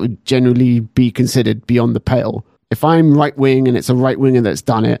something that would generally be considered beyond the pale, if I'm right-wing and it's a right-winger that's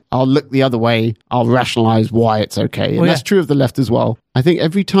done it, I'll look the other way. I'll rationalize why it's okay. And that's true of the left as well. I think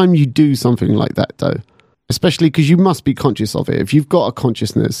every time you do something like that, though, especially because you must be conscious of it. If you've got a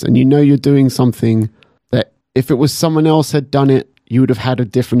consciousness and you know you're doing something that if it was someone else had done it, you would have had a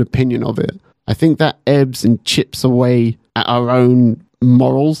different opinion of it. I think that ebbs and chips away at our own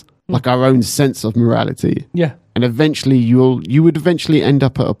morals, like our own sense of morality. Yeah. And eventually you would eventually end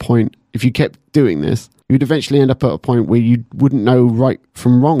up at a point, if you kept doing this, you'd eventually end up at a point where you wouldn't know right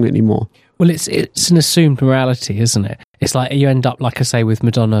from wrong anymore. Well, it's an assumed morality, isn't it? It's like you end up, like I say, with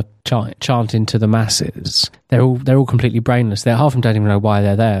Madonna chanting to the masses. They're all completely brainless. Half of them don't even know why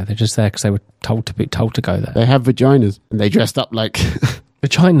they're there. They're just there because they were told to go there. They have vaginas and they dressed up like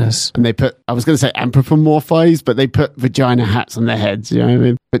vaginas, and they put, I was going to say anthropomorphized, but they put vagina hats on their heads. You know what I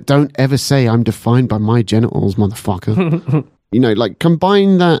mean? But don't ever say I'm defined by my genitals, motherfucker. You know, like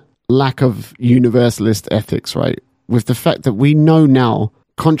combine that lack of universalist ethics, right, with the fact that we know now,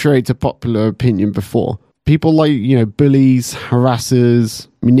 contrary to popular opinion before, people like, you know, bullies, harassers,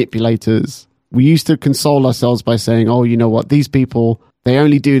 manipulators, we used to console ourselves by saying, oh, you know what, these people, they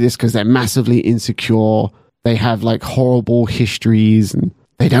only do this because they're massively insecure, they have like horrible histories, and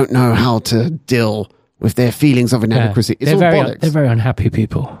they don't know how to deal with their feelings of inadequacy. Yeah, they're very unhappy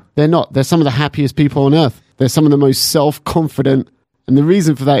people. They're not. They're some of the happiest people on earth. They're some of the most self-confident. And the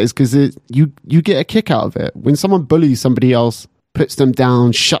reason for that is because you get a kick out of it. When someone bullies somebody else, puts them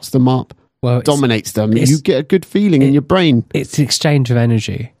down, shuts them up, dominates them, you get a good feeling in your brain. It's the exchange of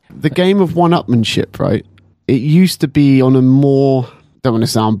energy. The game of one-upmanship, right? It used to be on a more, don't want to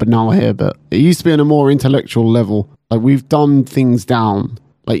sound banal here, but it used to be on a more intellectual level. Like we've dumbed things down.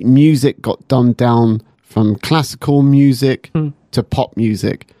 Like music got dumbed down from classical music to pop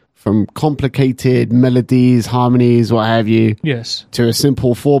music. From complicated melodies, harmonies, what have you, yes, to a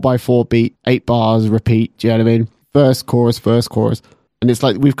simple 4x4 beat, 8 bars, repeat, do you know what I mean? Verse, chorus. And it's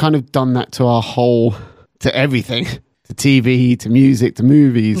like we've kind of done that to everything. To TV, to music, to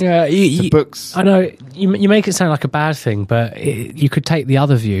movies, to books. I know, you make it sound like a bad thing, but you could take the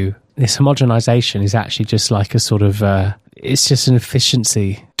other view. This homogenization is actually just like a sort of... it's just an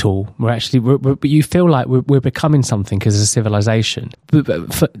efficiency tool. But you feel like we're becoming something as a civilization. But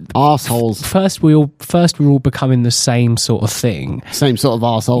arseholes. First we're all becoming the same sort of thing. Same sort of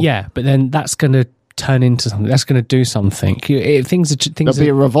arsehole. Yeah, but then that's going to turn into something. That's going to do something. There'll be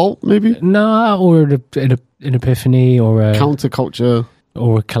a revolt, maybe? No, or an epiphany, or a counterculture.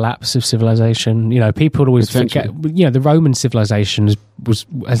 Or a collapse of civilization. You know, people always forget. You know, the Roman civilization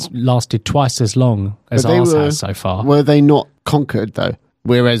has lasted twice as long as ours has so far. Were they not conquered though?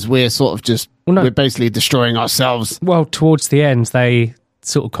 Whereas we're sort of just we're basically destroying ourselves. Well, towards the end, they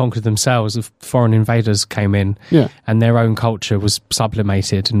sort of conquered themselves. Foreign invaders came in, and their own culture was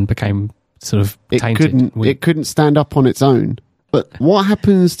sublimated and became sort of tainted. It couldn't stand up on its own. But what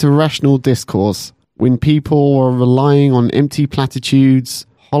happens to rational discourse when people are relying on empty platitudes,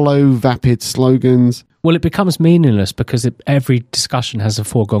 hollow, vapid slogans, Well, it becomes meaningless because every discussion has a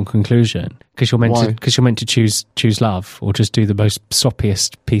foregone conclusion because you're meant to choose love or just do the most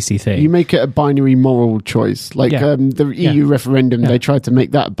soppiest PC thing. You make it a binary moral choice, like the EU referendum. They tried to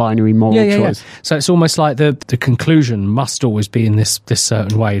make that a binary moral choice. Yeah. So it's almost like the conclusion must always be in this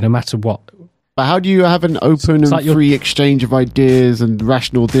certain way, no matter what. But how do you have an open and free exchange of ideas and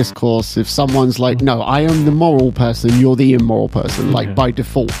rational discourse if someone's like, no, I am the moral person, you're the immoral person, like by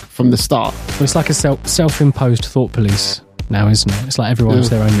default from the start? Well, it's like a self-imposed thought police now, isn't it? It's like everyone's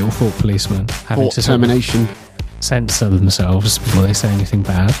their own little thought policeman. Having thought termination. Censor themselves before they say anything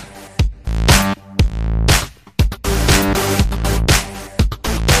bad.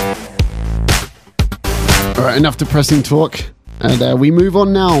 All right, enough depressing talk. And we move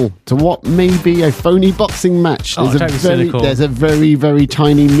on now to what may be a phony boxing match. There's a very, very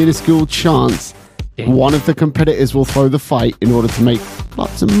tiny, minuscule chance one of the competitors will throw the fight in order to make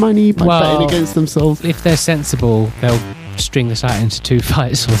lots of money by betting against themselves. If they're sensible, they'll string this out into 2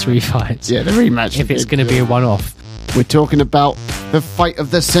 fights or 3 fights. Yeah, the rematch. If it's going to be a one-off. We're talking about the fight of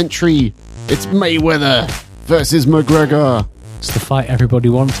the century. It's Mayweather versus McGregor. It's the fight everybody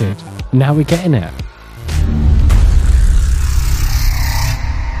wanted. Now we're getting it.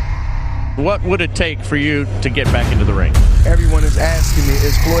 What would it take for you to get back into the ring? Everyone is asking me,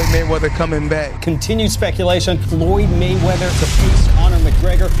 is Floyd Mayweather coming back? Continued speculation, Floyd Mayweather to face Conor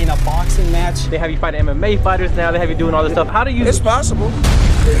McGregor in a boxing match. They have you fighting MMA fighters now, they have you doing all this stuff. How do you... It's possible.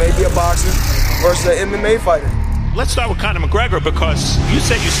 There may be a boxer versus an MMA fighter. Let's start with Conor McGregor because you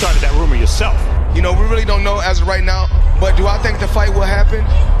said you started that rumor yourself. You know, we really don't know as of right now, but do I think the fight will happen?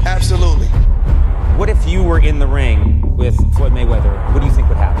 Absolutely. What if you were in the ring with Floyd Mayweather? What do you think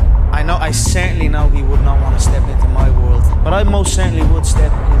would happen? I certainly know he would not want to step into my world, but I most certainly would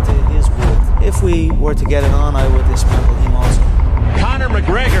step into his world. If we were to get it on, I would dismantle him also. Conor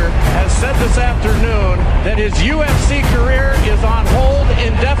McGregor has said this afternoon that his UFC career is on hold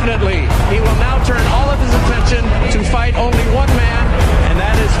indefinitely. He will now turn all of his attention to fight only one man, and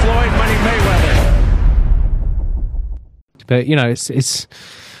that is Floyd Money Mayweather. But, you know, it's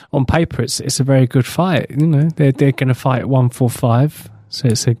on paper, it's a very good fight. You know, they're going to fight at 145, so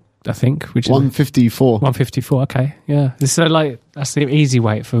it's I think, which is 154. 154. Okay, yeah. So that's the easy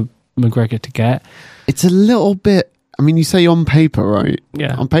weight for McGregor to get. It's a little bit. I mean, you say on paper, right?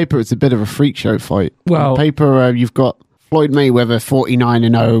 Yeah. On paper, it's a bit of a freak show fight. Well, on paper, you've got Floyd Mayweather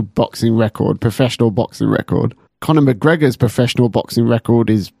 49-0 boxing record, professional boxing record. Conor McGregor's professional boxing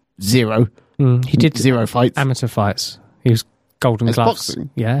record is 0. He did 0 fights, amateur fights. He was Golden As Gloves. boxing?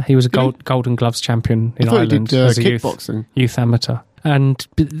 Yeah, he was a Golden Gloves champion in Ireland. He did as a kickboxing. Youth amateur. And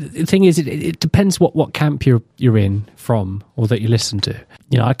the thing is, it depends what camp you're in from or that you listen to.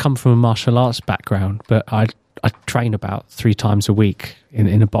 You know, I come from a martial arts background, but I train about 3 times a week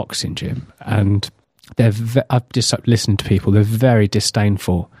in a boxing gym, and I've just listened to people. They're very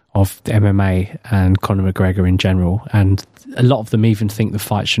disdainful of the MMA and Conor McGregor in general, and a lot of them even think the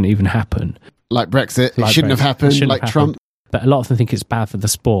fight shouldn't even happen. Like Brexit, it shouldn't have happened. Like Trump. But a lot of them think it's bad for the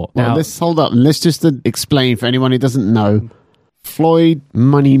sport. Well, now, let's hold up. Let's just explain for anyone who doesn't know. Floyd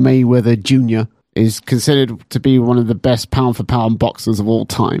Money Mayweather Jr. is considered to be one of the best pound-for-pound boxers of all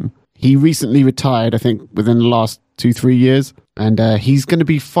time. He recently retired, I think, within the last 2-3 years. And he's going to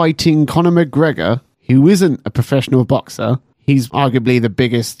be fighting Conor McGregor, who isn't a professional boxer. He's arguably the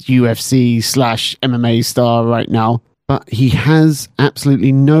biggest UFC/MMA star right now. But he has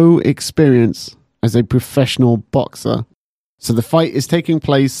absolutely no experience as a professional boxer. So the fight is taking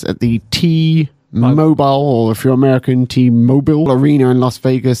place at the T-Mobile, or if you're American, T-Mobile Arena in Las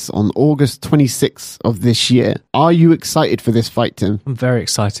Vegas on August 26th of this year. Are you excited for this fight, Tim? I'm very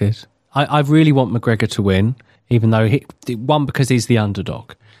excited. I really want McGregor to win, even though one, because he's the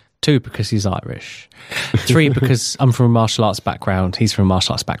underdog. 2, because he's Irish. 3, because I'm from a martial arts background. He's from a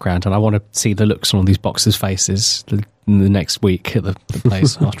martial arts background, and I want to see the looks on all these boxers' faces in the next week at the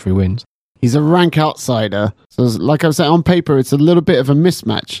place after he wins. He's a rank outsider. So, like I was saying, on paper, it's a little bit of a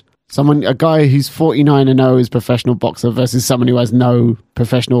mismatch. A guy who's 49-0 is a professional boxer versus someone who has no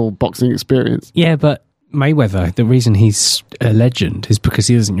professional boxing experience. Yeah, but Mayweather, the reason he's a legend is because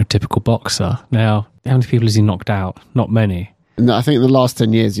he isn't your typical boxer. Now, how many people has he knocked out? Not many. And I think in the last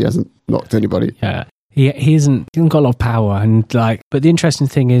 10 years, he hasn't knocked anybody. Yeah. He hasn't got a lot of power. But the interesting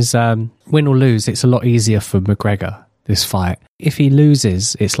thing is, win or lose, it's a lot easier for McGregor, this fight. If he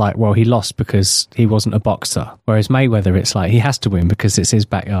loses, it's like, well, he lost because he wasn't a boxer. Whereas Mayweather, it's like he has to win because it's his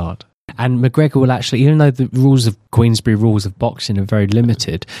backyard. And McGregor will actually, even though the Queensberry rules of boxing are very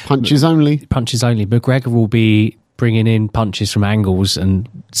limited. Punches only. McGregor will be bringing in punches from angles and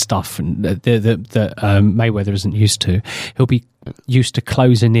stuff that Mayweather isn't used to. He'll be used to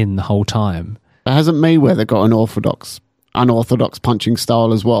closing in the whole time. But hasn't Mayweather got an unorthodox punching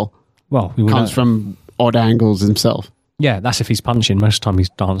style as well? Well, comes from odd angles himself. Yeah, that's if he's punching. Most of the time he's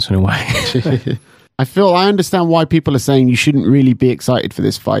dancing away. I understand why people are saying you shouldn't really be excited for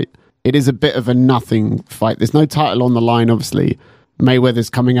this fight. It is a bit of a nothing fight. There's no title on the line, obviously. Mayweather's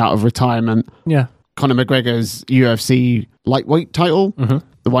coming out of retirement. Yeah. Conor McGregor's UFC lightweight title,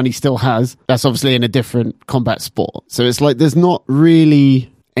 the one he still has, that's obviously in a different combat sport. So it's like there's not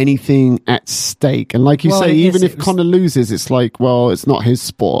really anything at stake. And like you say, even if Conor loses, it's like, well, it's not his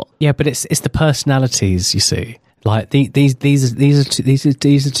sport. Yeah, but it's the personalities, you see. Like these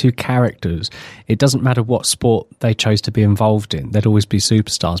are two characters. It doesn't matter what sport they chose to be involved in; they'd always be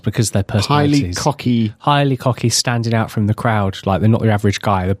superstars because they're personalities. Highly cocky, standing out from the crowd. Like they're not the average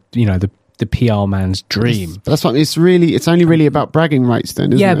guy. The PR man's dream. That's what it's only really about bragging rights,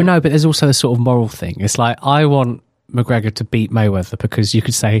 then, isn't it? But no, but there's also the sort of moral thing. It's like I want McGregor to beat Mayweather because you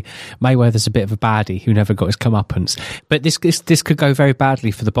could say Mayweather's a bit of a baddie who never got his comeuppance. But this could go very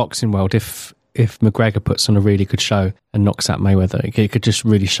badly for the boxing world if McGregor puts on a really good show and knocks out Mayweather. It could just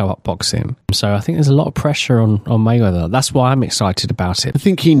really show up boxing. So I think there's a lot of pressure on Mayweather. That's why I'm excited about it. I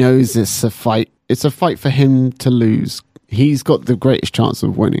think he knows it's a fight. It's a fight for him to lose. He's got the greatest chance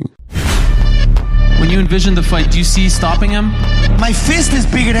of winning. When you envision the fight, do you see stopping him? My fist is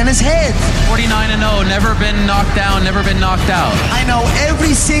bigger than his head. 49-0, never been knocked down, never been knocked out. I know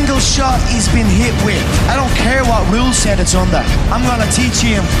every single shot he's been hit with. I don't care what rule set it's under. I'm gonna teach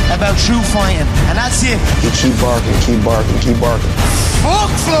him about true fighting, and that's it. You keep barking, keep barking, keep barking.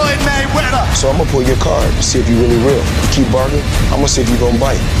 Fuck Floyd Mayweather! So I'm gonna pull your card to see if you're really real. You keep barking, I'm gonna see if you're gonna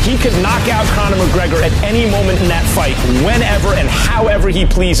bite. He could knock out Conor McGregor at any moment in that fight, whenever and however he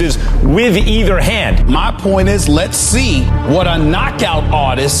pleases, with either hand. My point is, let's see what a knockout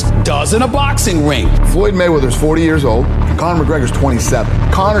artist does in a boxing ring. Floyd Mayweather's 40 years old, and Conor McGregor's 27.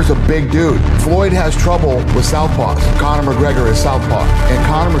 Conor's a big dude. Floyd has trouble with southpaws. Conor McGregor is southpaw, and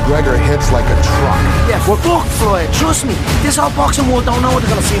Conor McGregor hits like a truck. Yeah, fuck Floyd, trust me. This whole boxing world don't know what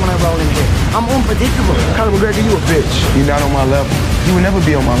they're gonna see when I roll in here. I'm unpredictable. Conor McGregor, you a bitch. You're not on my level. You will never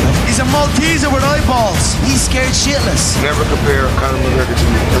be on my level. He's a Malteser with eyeballs. He's scared shitless. Never compare Conor McGregor to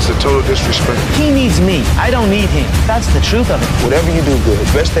me. That's a total disrespect. He needs me. I don't need him. That's the truth of it. Whatever you do good,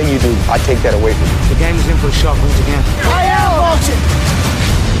 the best thing you do, I take that away from you. The game is in for a shock once again. I am boxing!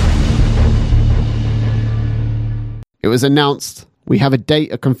 It was announced. We have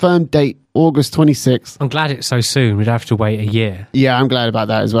a confirmed date, August 26th. I'm glad it's so soon. We'd have to wait a year. Yeah, I'm glad about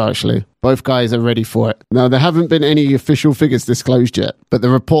that as well, actually. Both guys are ready for it. Now, there haven't been any official figures disclosed yet, but the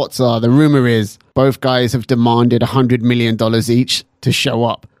rumour is, both guys have demanded $100 million each to show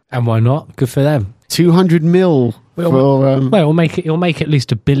up. And why not? Good for them. 200 mil. It'll make at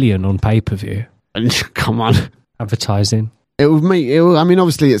least $1 billion on pay-per-view. Come on. Advertising.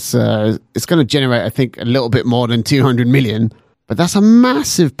 Obviously it's going to generate, I think, a little bit more than 200 million, but that's a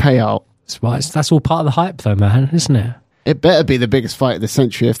massive payout. That's all part of the hype though, man, isn't it? It better be the biggest fight of the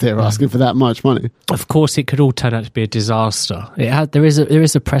century if they're asking for that much money. Of course, it could all turn out to be a disaster. There is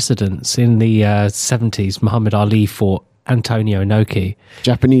a precedence in the 70s. Muhammad Ali fought Antonio Inoki,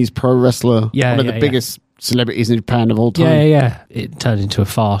 Japanese pro wrestler, one of the biggest celebrities in Japan of all time. Yeah. It turned into a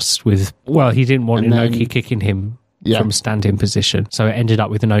farce with, he didn't want Inoki kicking him from a standing position. So it ended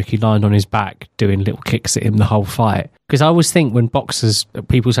up with Inoki lying on his back, doing little kicks at him the whole fight. Because I always think when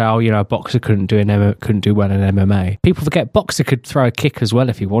people say, a boxer couldn't do well in MMA. People forget boxer could throw a kick as well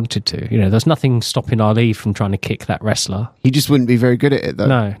if he wanted to. There's nothing stopping Ali from trying to kick that wrestler. He just wouldn't be very good at it, though.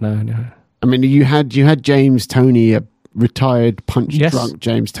 No. I mean, you had James Toney, a retired punch-drunk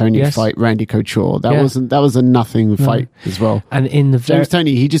James Toney fight Randy Couture. That was a nothing fight as well. And in the James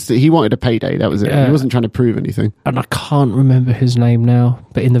Toney, he wanted a payday. That was it. He wasn't trying to prove anything. And I can't remember his name now,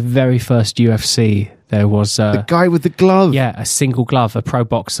 but in the very first UFC, there was the guy with the glove. Yeah, a single glove, a pro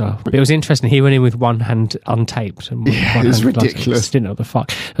boxer. But it was interesting. He went in with one hand untaped. And it was ridiculous. I didn't know what the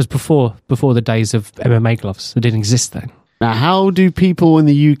fuck. It was before the days of MMA gloves. They didn't exist then. Now, how do people in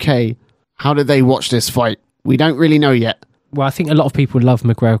the UK? How did they watch this fight? We don't really know yet. Well, I think a lot of people love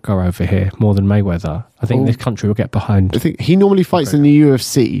McGregor over here more than Mayweather. I think the country will get behind. I think he normally fights in the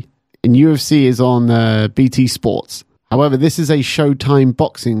UFC, and UFC is on BT Sports. However, this is a Showtime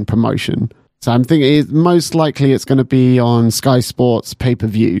boxing promotion. So I'm thinking most likely it's going to be on Sky Sports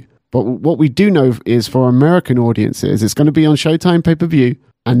pay-per-view. But what we do know is for American audiences, it's going to be on Showtime pay-per-view,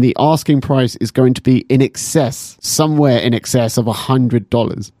 and the asking price is going to be somewhere in excess of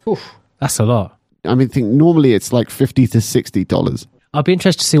 $100. Oof, that's a lot. I think normally it's like $50 to $60. I'll be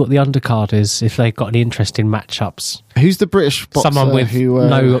interested to see what the undercard is, if they've got any interesting matchups. Who's the British boxer? Someone with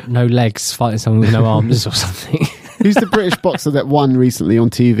no legs fighting someone with no arms or something. Who's the British boxer that won recently on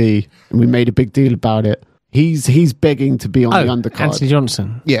TV? And we made a big deal about it. He's begging to be on the undercard. Anthony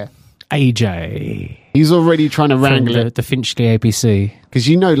Johnson. Yeah. AJ. He's already trying to wrangle it. The Finchley ABC. Because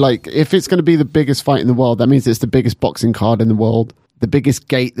like, if it's going to be the biggest fight in the world, that means it's the biggest boxing card in the world, the biggest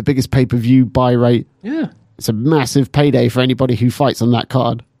gate, the biggest pay-per-view buy rate. Yeah. It's a massive payday for anybody who fights on that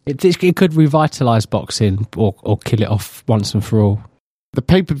card. It could revitalise boxing or kill it off once and for all. The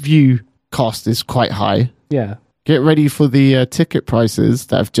pay-per-view cost is quite high. Yeah. Get ready for the ticket prices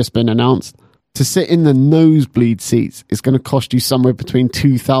that have just been announced. To sit in the nosebleed seats, it's going to cost you somewhere between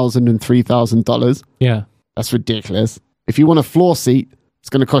 $2,000 and $3,000. Yeah. That's ridiculous. If you want a floor seat, it's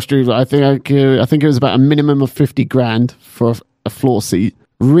going to cost you, I think it was about a minimum of $50,000 for a floor seat.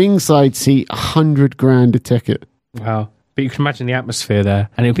 Ringside seat, $100,000 a ticket. Wow. But you can imagine the atmosphere there,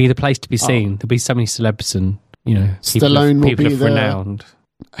 and it'll be the place to be seen. There'll be so many celebs and, Stallone people will be of there. renowned.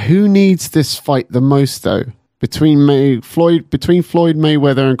 Who needs this fight the most, though? Between Floyd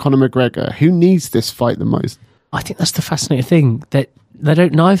Mayweather and Conor McGregor, who needs this fight the most? I think that's the fascinating thing, that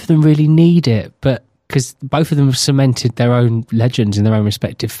neither of them really need it, but because both of them have cemented their own legends in their own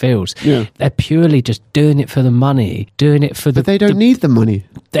respective fields. Yeah. They're purely just doing it for the money, doing it for But they don't need the money.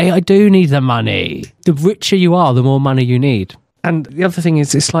 I do need the money. The richer you are, the more money you need. And the other thing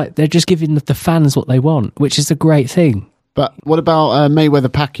is, it's like they're just giving the fans what they want, which is a great thing. But what about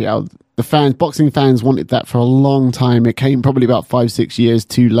Mayweather-Pacquiao? Boxing fans wanted that for a long time. It came probably about 5-6 years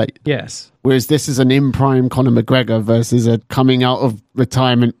too late. Yes. Whereas this is an in-prime Conor McGregor versus a coming out of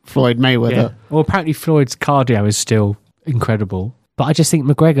retirement Floyd Mayweather. Yeah. Well, apparently Floyd's cardio is still incredible. But I just think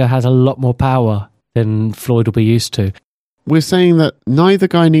McGregor has a lot more power than Floyd will be used to. We're saying that neither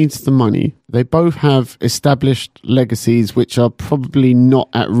guy needs the money. They both have established legacies which are probably not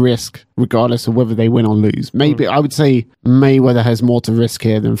at risk regardless of whether they win or lose. Maybe I would say Mayweather has more to risk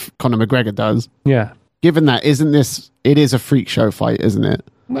here than Conor McGregor does. Yeah. Given that, it is a freak show fight, isn't it?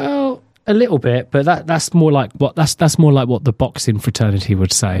 Well, a little bit, but that's more like what the boxing fraternity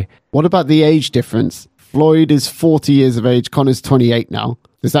would say. What about the age difference? Floyd is 40 years of age, Conor's 28 now.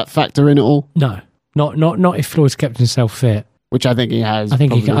 Does that factor in at all? No. Not if Floyd's kept himself fit. Which I think he has. I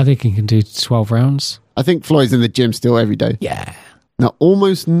think he can do 12 rounds. I think Floyd's in the gym still every day. Yeah. Now,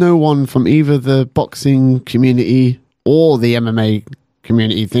 almost no one from either the boxing community or the MMA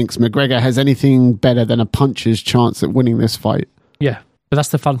community thinks McGregor has anything better than a puncher's chance at winning this fight. Yeah. But that's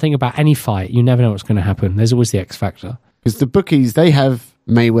the fun thing about any fight. You never know what's going to happen. There's always the X factor. Because the bookies, they have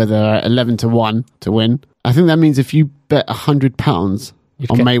Mayweather at 11-1 to win. I think that means if you bet £100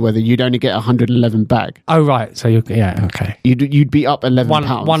 on Mayweather, you'd only get 111 back. Oh, right. So okay. You'd be up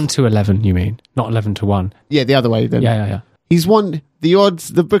 £11. 1 to 11, you mean? Not 11 to 1. Yeah, the other way then. Yeah. He's won the odds.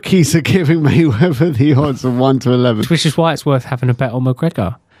 The bookies are giving Mayweather the odds of 1 to 11, which is why it's worth having a bet on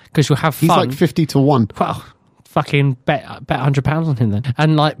McGregor, because you'll have fun. He's like 50-1. Well, fucking bet £100 on him then,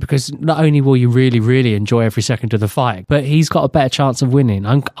 and because not only will you really, really enjoy every second of the fight, but he's got a better chance of winning.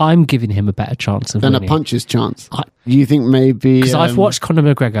 I'm giving him a better chance of winning than a puncher's chance. You think maybe because I've watched Conor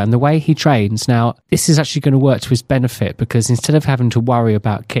McGregor and the way he trains now, this is actually going to work to his benefit, because instead of having to worry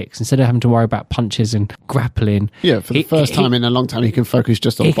about kicks, instead of having to worry about punches and grappling, for the first time in a long time, he can focus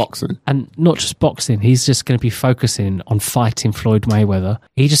just on boxing. And not just boxing, he's just going to be focusing on fighting Floyd Mayweather.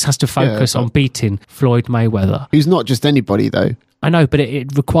 He just has to focus on beating Floyd Mayweather, who's not just anybody though. I know, but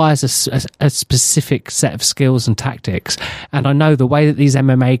it requires a specific set of skills and tactics. And I know the way that these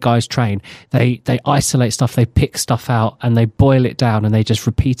MMA guys train, they isolate stuff, they pick stuff out, and they boil it down, and they just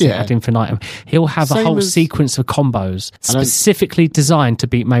repeat it ad infinitum. He'll have a whole sequence of combos specifically designed to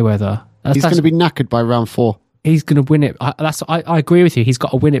beat Mayweather. He's going to be knackered by round 4. He's going to win it. I agree with you. He's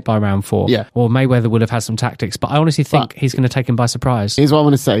got to win it by round 4. Yeah. Or Mayweather would have had some tactics. But I honestly think he's going to take him by surprise. Here's what I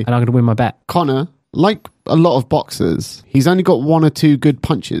want to say. And I'm going to win my bet. Conor, like a lot of boxers, he's only got 1 or 2 good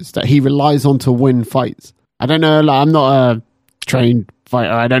punches that he relies on to win fights. I don't know, I'm not a trained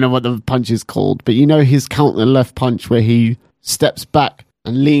fighter. I don't know what the punch is called, but his counter left punch where he steps back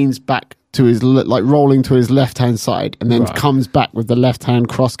and leans back to his, rolling to his left-hand side and then comes back with the left-hand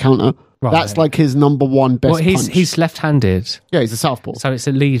cross counter. Right. That's like his number one best punch. He's left-handed. Yeah, he's a southpaw. So it's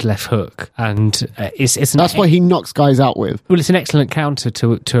a lead left hook, and that's what he knocks guys out with. Well, it's an excellent counter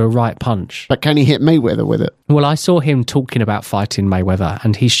to a right punch. But can he hit Mayweather with it? Well, I saw him talking about fighting Mayweather,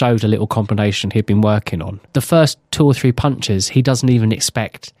 and he showed a little combination he'd been working on. The first 2 or 3 punches, he doesn't even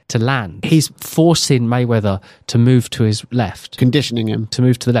expect to land. He's forcing Mayweather to move to his left. Conditioning him. To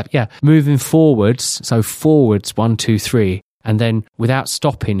move to the left, yeah. Moving forwards, so forwards, 1, 2, 3. And then, without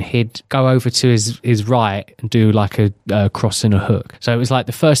stopping, he'd go over to his right and do like a cross and a hook. So it was like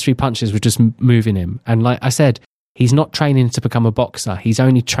the first 3 punches were just moving him. And like I said, He's not training to become a boxer. He's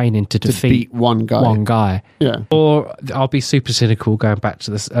only training to defeat one guy. Yeah. Or I'll be super cynical going back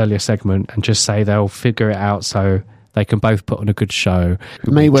to this earlier segment and just say they'll figure it out so they can both put on a good show.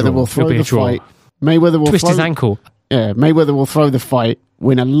 Mayweather will throw the fight. Mayweather will twist his ankle. Yeah, Mayweather will throw the fight,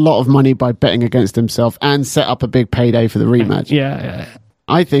 win a lot of money by betting against himself, and set up a big payday for the rematch. Yeah.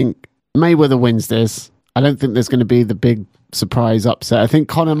 I think Mayweather wins this. I don't think there's going to be the big surprise upset. I think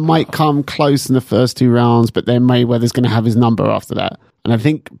Conor might come close in the first 2 rounds, but then Mayweather's going to have his number after that. And I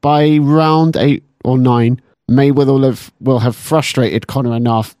think by round 8 or 9, Mayweather will have frustrated Conor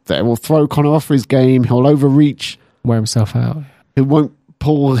enough that it will throw Conor off his game. He'll overreach, wear himself out. He won't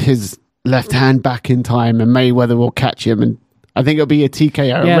pull his left hand back in time, and Mayweather will catch him. And I think it'll be a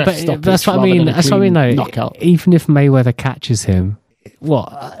TKO. Yeah, but that's what I mean. That's what I mean, though. Knockout. Even if Mayweather catches him, what?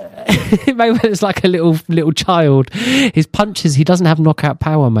 Mayweather's like a little child. His punches, he doesn't have knockout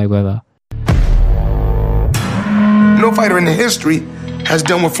power, Mayweather. No fighter in the history has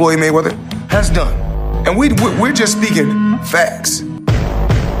done what Floyd Mayweather has done. And we're just speaking facts.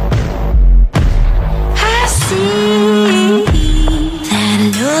 I see that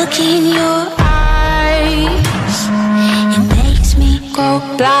look in your eyes. It makes me go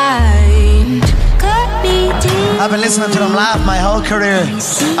blind. Cut me deep. I've been listening to them laugh my whole career.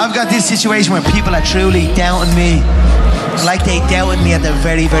 I've got this situation where people are truly doubting me, like they doubted me at the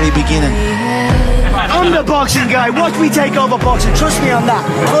very, very beginning. I'm the boxing guy. Watch me take over boxing. Trust me on that.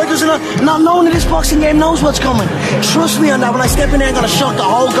 Not knowing that this boxing game knows what's coming. Trust me on that. When I step in there, I'm going to shock the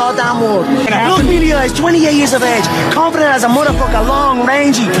whole goddamn world. Look me in the eyes, 28 years of age, confident as a motherfucker, long,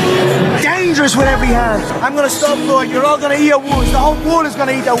 rangy, dangerous with every hand. I'm going to stop Floyd. You're all going to eat your words. The whole world is going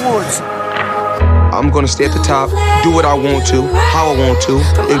to eat their words. I'm going to stay at the top, do what I want to, how I want to,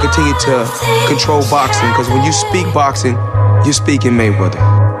 and continue to control boxing. Because when you speak boxing, you're speaking Mayweather.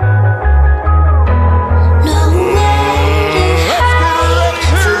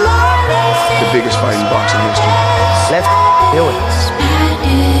 The biggest fight in boxing history. Let's do it.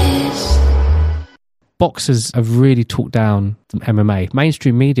 Boxers have really talked down MMA.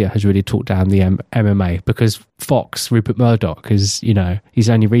 Mainstream media has really talked down the MMA because Fox, Rupert Murdoch, is, he's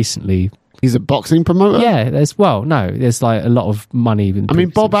only recently... He's a boxing promoter? Yeah, there's like a lot of money.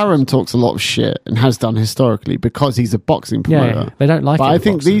 Bob Arum talks a lot of shit and has done historically because he's a boxing promoter. Yeah, they don't like it. But I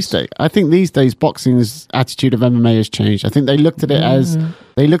think these days boxing's attitude of MMA has changed. I think they looked at it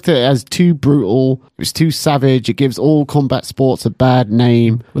as too brutal, it was too savage, it gives all combat sports a bad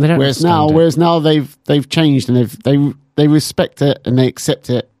name. Well, they don't whereas now they've changed and they respect it and they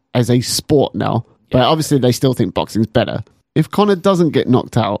accept it as a sport now. But obviously they still think boxing's better. If Conor doesn't get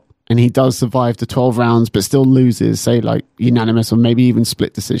knocked out and he does survive the 12 rounds but still loses, say like unanimous or maybe even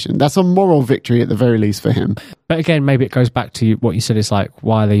split decision, that's a moral victory at the very least for him. But again, maybe it goes back to what you said. It's like,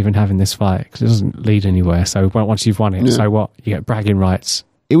 why are they even having this fight? Because it doesn't lead anywhere. So once you've won it, so what? You get bragging rights.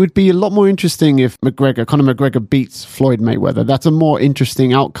 It would be a lot more interesting if Conor McGregor beats Floyd Mayweather. That's a more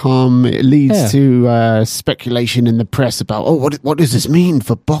interesting outcome. It leads to speculation in the press about, what does this mean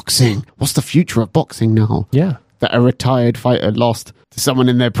for boxing? What's the future of boxing now? Yeah. That a retired fighter lost to someone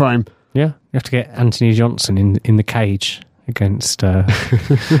in their prime. Yeah, you have to get Anthony Johnson in the cage against...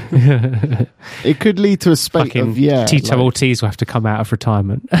 It could lead to a spate of, Tito Ortiz will have to come out of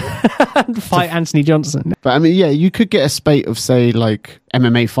retirement and fight Anthony Johnson. But you could get a spate of, say, like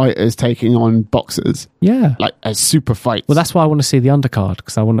MMA fighters taking on boxers. Yeah. Like as super fights. Well, that's why I want to see the undercard,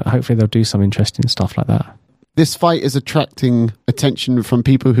 because hopefully they'll do some interesting stuff like that. This fight is attracting attention from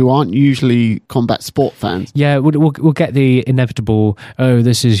people who aren't usually combat sport fans. Yeah, we'll get the inevitable,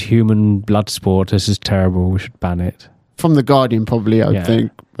 this is human blood sport, this is terrible, we should ban it. From The Guardian, probably, I would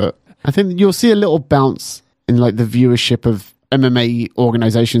think. But I think you'll see a little bounce in like the viewership of MMA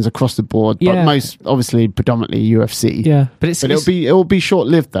organizations across the board, but most obviously predominantly UFC. Yeah, but it'll be short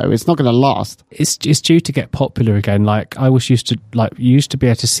lived though. It's not going to last. It's due to get popular again. Like I used to be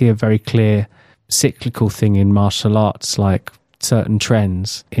able to see a very clear cyclical thing in martial arts, like certain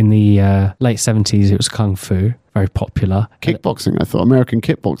trends. In the late 70s, it was Kung Fu, very popular. Kickboxing, I thought. American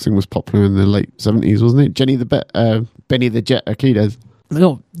kickboxing was popular in the late 70s, wasn't it? Benny the Jet Akitas.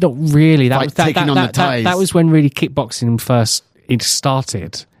 Not really. That was when really kickboxing first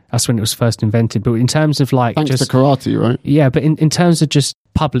started. That's when it was first invented. But in terms of thanks to karate, right? Yeah, but in terms of just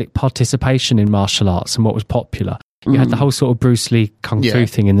public participation in martial arts and what was popular, you had the whole sort of Bruce Lee Kung Fu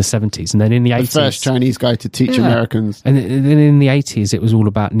thing in the 70s, and then in the 80s... The first Chinese guy to teach Americans. And then in the 80s, it was all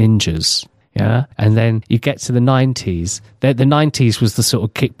about ninjas, And then you get to the 90s. The 90s was the sort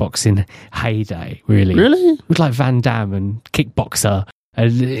of kickboxing heyday, really. Really? With like Van Damme and Kickboxer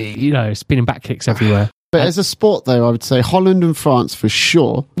and, spinning back kicks everywhere. But as a sport, though, I would say Holland and France for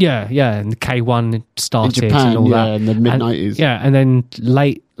sure. Yeah, and the K1 started in Japan, and all that. in the mid-90s. And then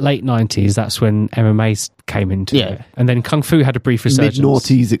late 90s, that's when MMA came into it. And then Kung Fu had a brief resurgence.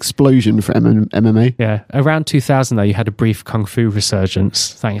 Mid-noughties explosion for MMA. Yeah, around 2000, though, you had a brief Kung Fu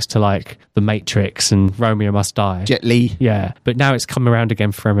resurgence, thanks to, like, The Matrix and Romeo Must Die. Jet Li. Yeah, but now it's come around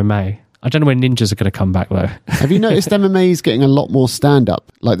again for MMA. I don't know when ninjas are going to come back, though. Have you noticed MMA is getting a lot more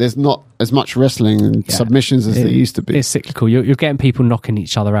stand-up? Like, there's not as much wrestling and submissions as there used to be. It's cyclical. You're getting people knocking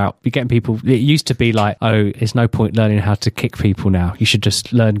each other out. You're getting people... It used to be like, oh, there's no point learning how to kick people now. You should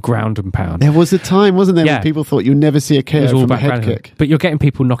just learn ground and pound. There was a time, wasn't there, when people thought you'd never see a KO from a head kick. But you're getting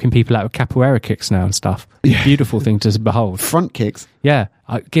people knocking people out with capoeira kicks now and stuff. Yeah. Beautiful thing to behold. Front kicks. Yeah.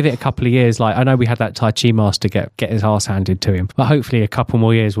 Give it a couple of years. Like, I know we had that Tai Chi master get his ass handed to him, but hopefully a couple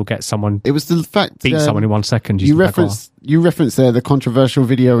more years we'll get someone. It was the fact beat someone in 1 second. You referenced there the controversial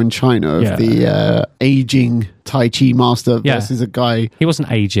video in China of the aging Tai Chi master versus a guy. He wasn't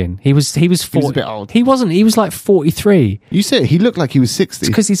aging. He was 40. He was a bit old. He wasn't. He was like 43. You said he looked like he was 60. It's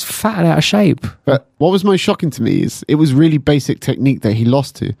because he's fat and out of shape. But what was most shocking to me is it was really basic technique that he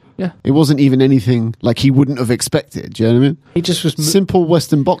lost to. Yeah. It wasn't even anything like he wouldn't have expected. Do you know what I mean? He just was simple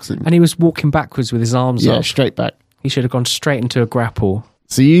Western boxing. And he was walking backwards with his arms up. Yeah, straight back. He should have gone straight into a grapple.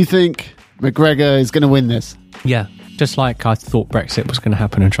 So you think McGregor is going to win this? Yeah. Just like I thought Brexit was going to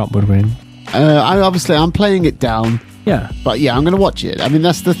happen and Trump would win. I'm playing it down. Yeah. But yeah, I'm going to watch it. I mean,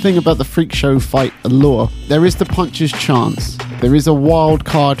 that's the thing about the freak show fight allure. There is the puncher's chance. There is a wild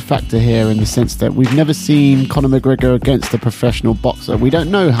card factor here in the sense that we've never seen Conor McGregor against a professional boxer. We don't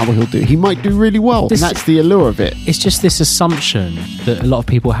know how he'll do. He might do really well. And that's the allure of it. It's just this assumption that a lot of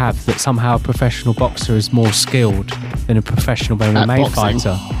people have that somehow a professional boxer is more skilled than a professional MMA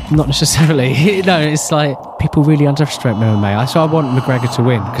fighter. Not necessarily. No, it's like people really underestimate MMA. So I want McGregor to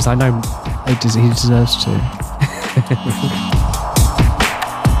win because I know he deserves to.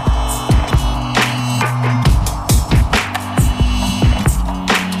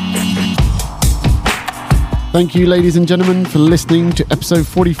 Thank you, ladies and gentlemen, for listening to episode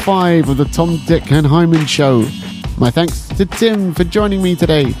 45 of the Tom, Dick and Hyman Show. My thanks to Tim for joining me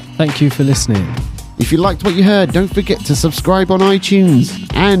today. Thank you for listening. If you liked what you heard, don't forget to subscribe on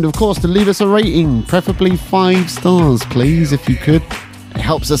iTunes. And, of course, to leave us a rating, preferably 5 stars, please, if you could. It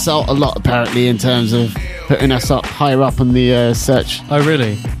helps us out a lot, apparently, in terms of putting us up higher up on the search. Oh,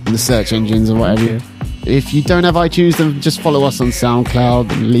 really? In the search engines or whatever. If you don't have iTunes, then just follow us on SoundCloud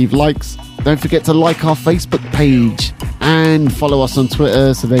and leave likes. Don't forget to like our Facebook page and follow us on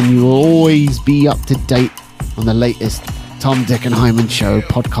Twitter so then you will always be up to date on the latest Tom, Dick and Hyman Show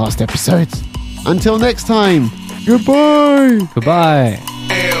podcast episodes. Until next time, goodbye! Goodbye!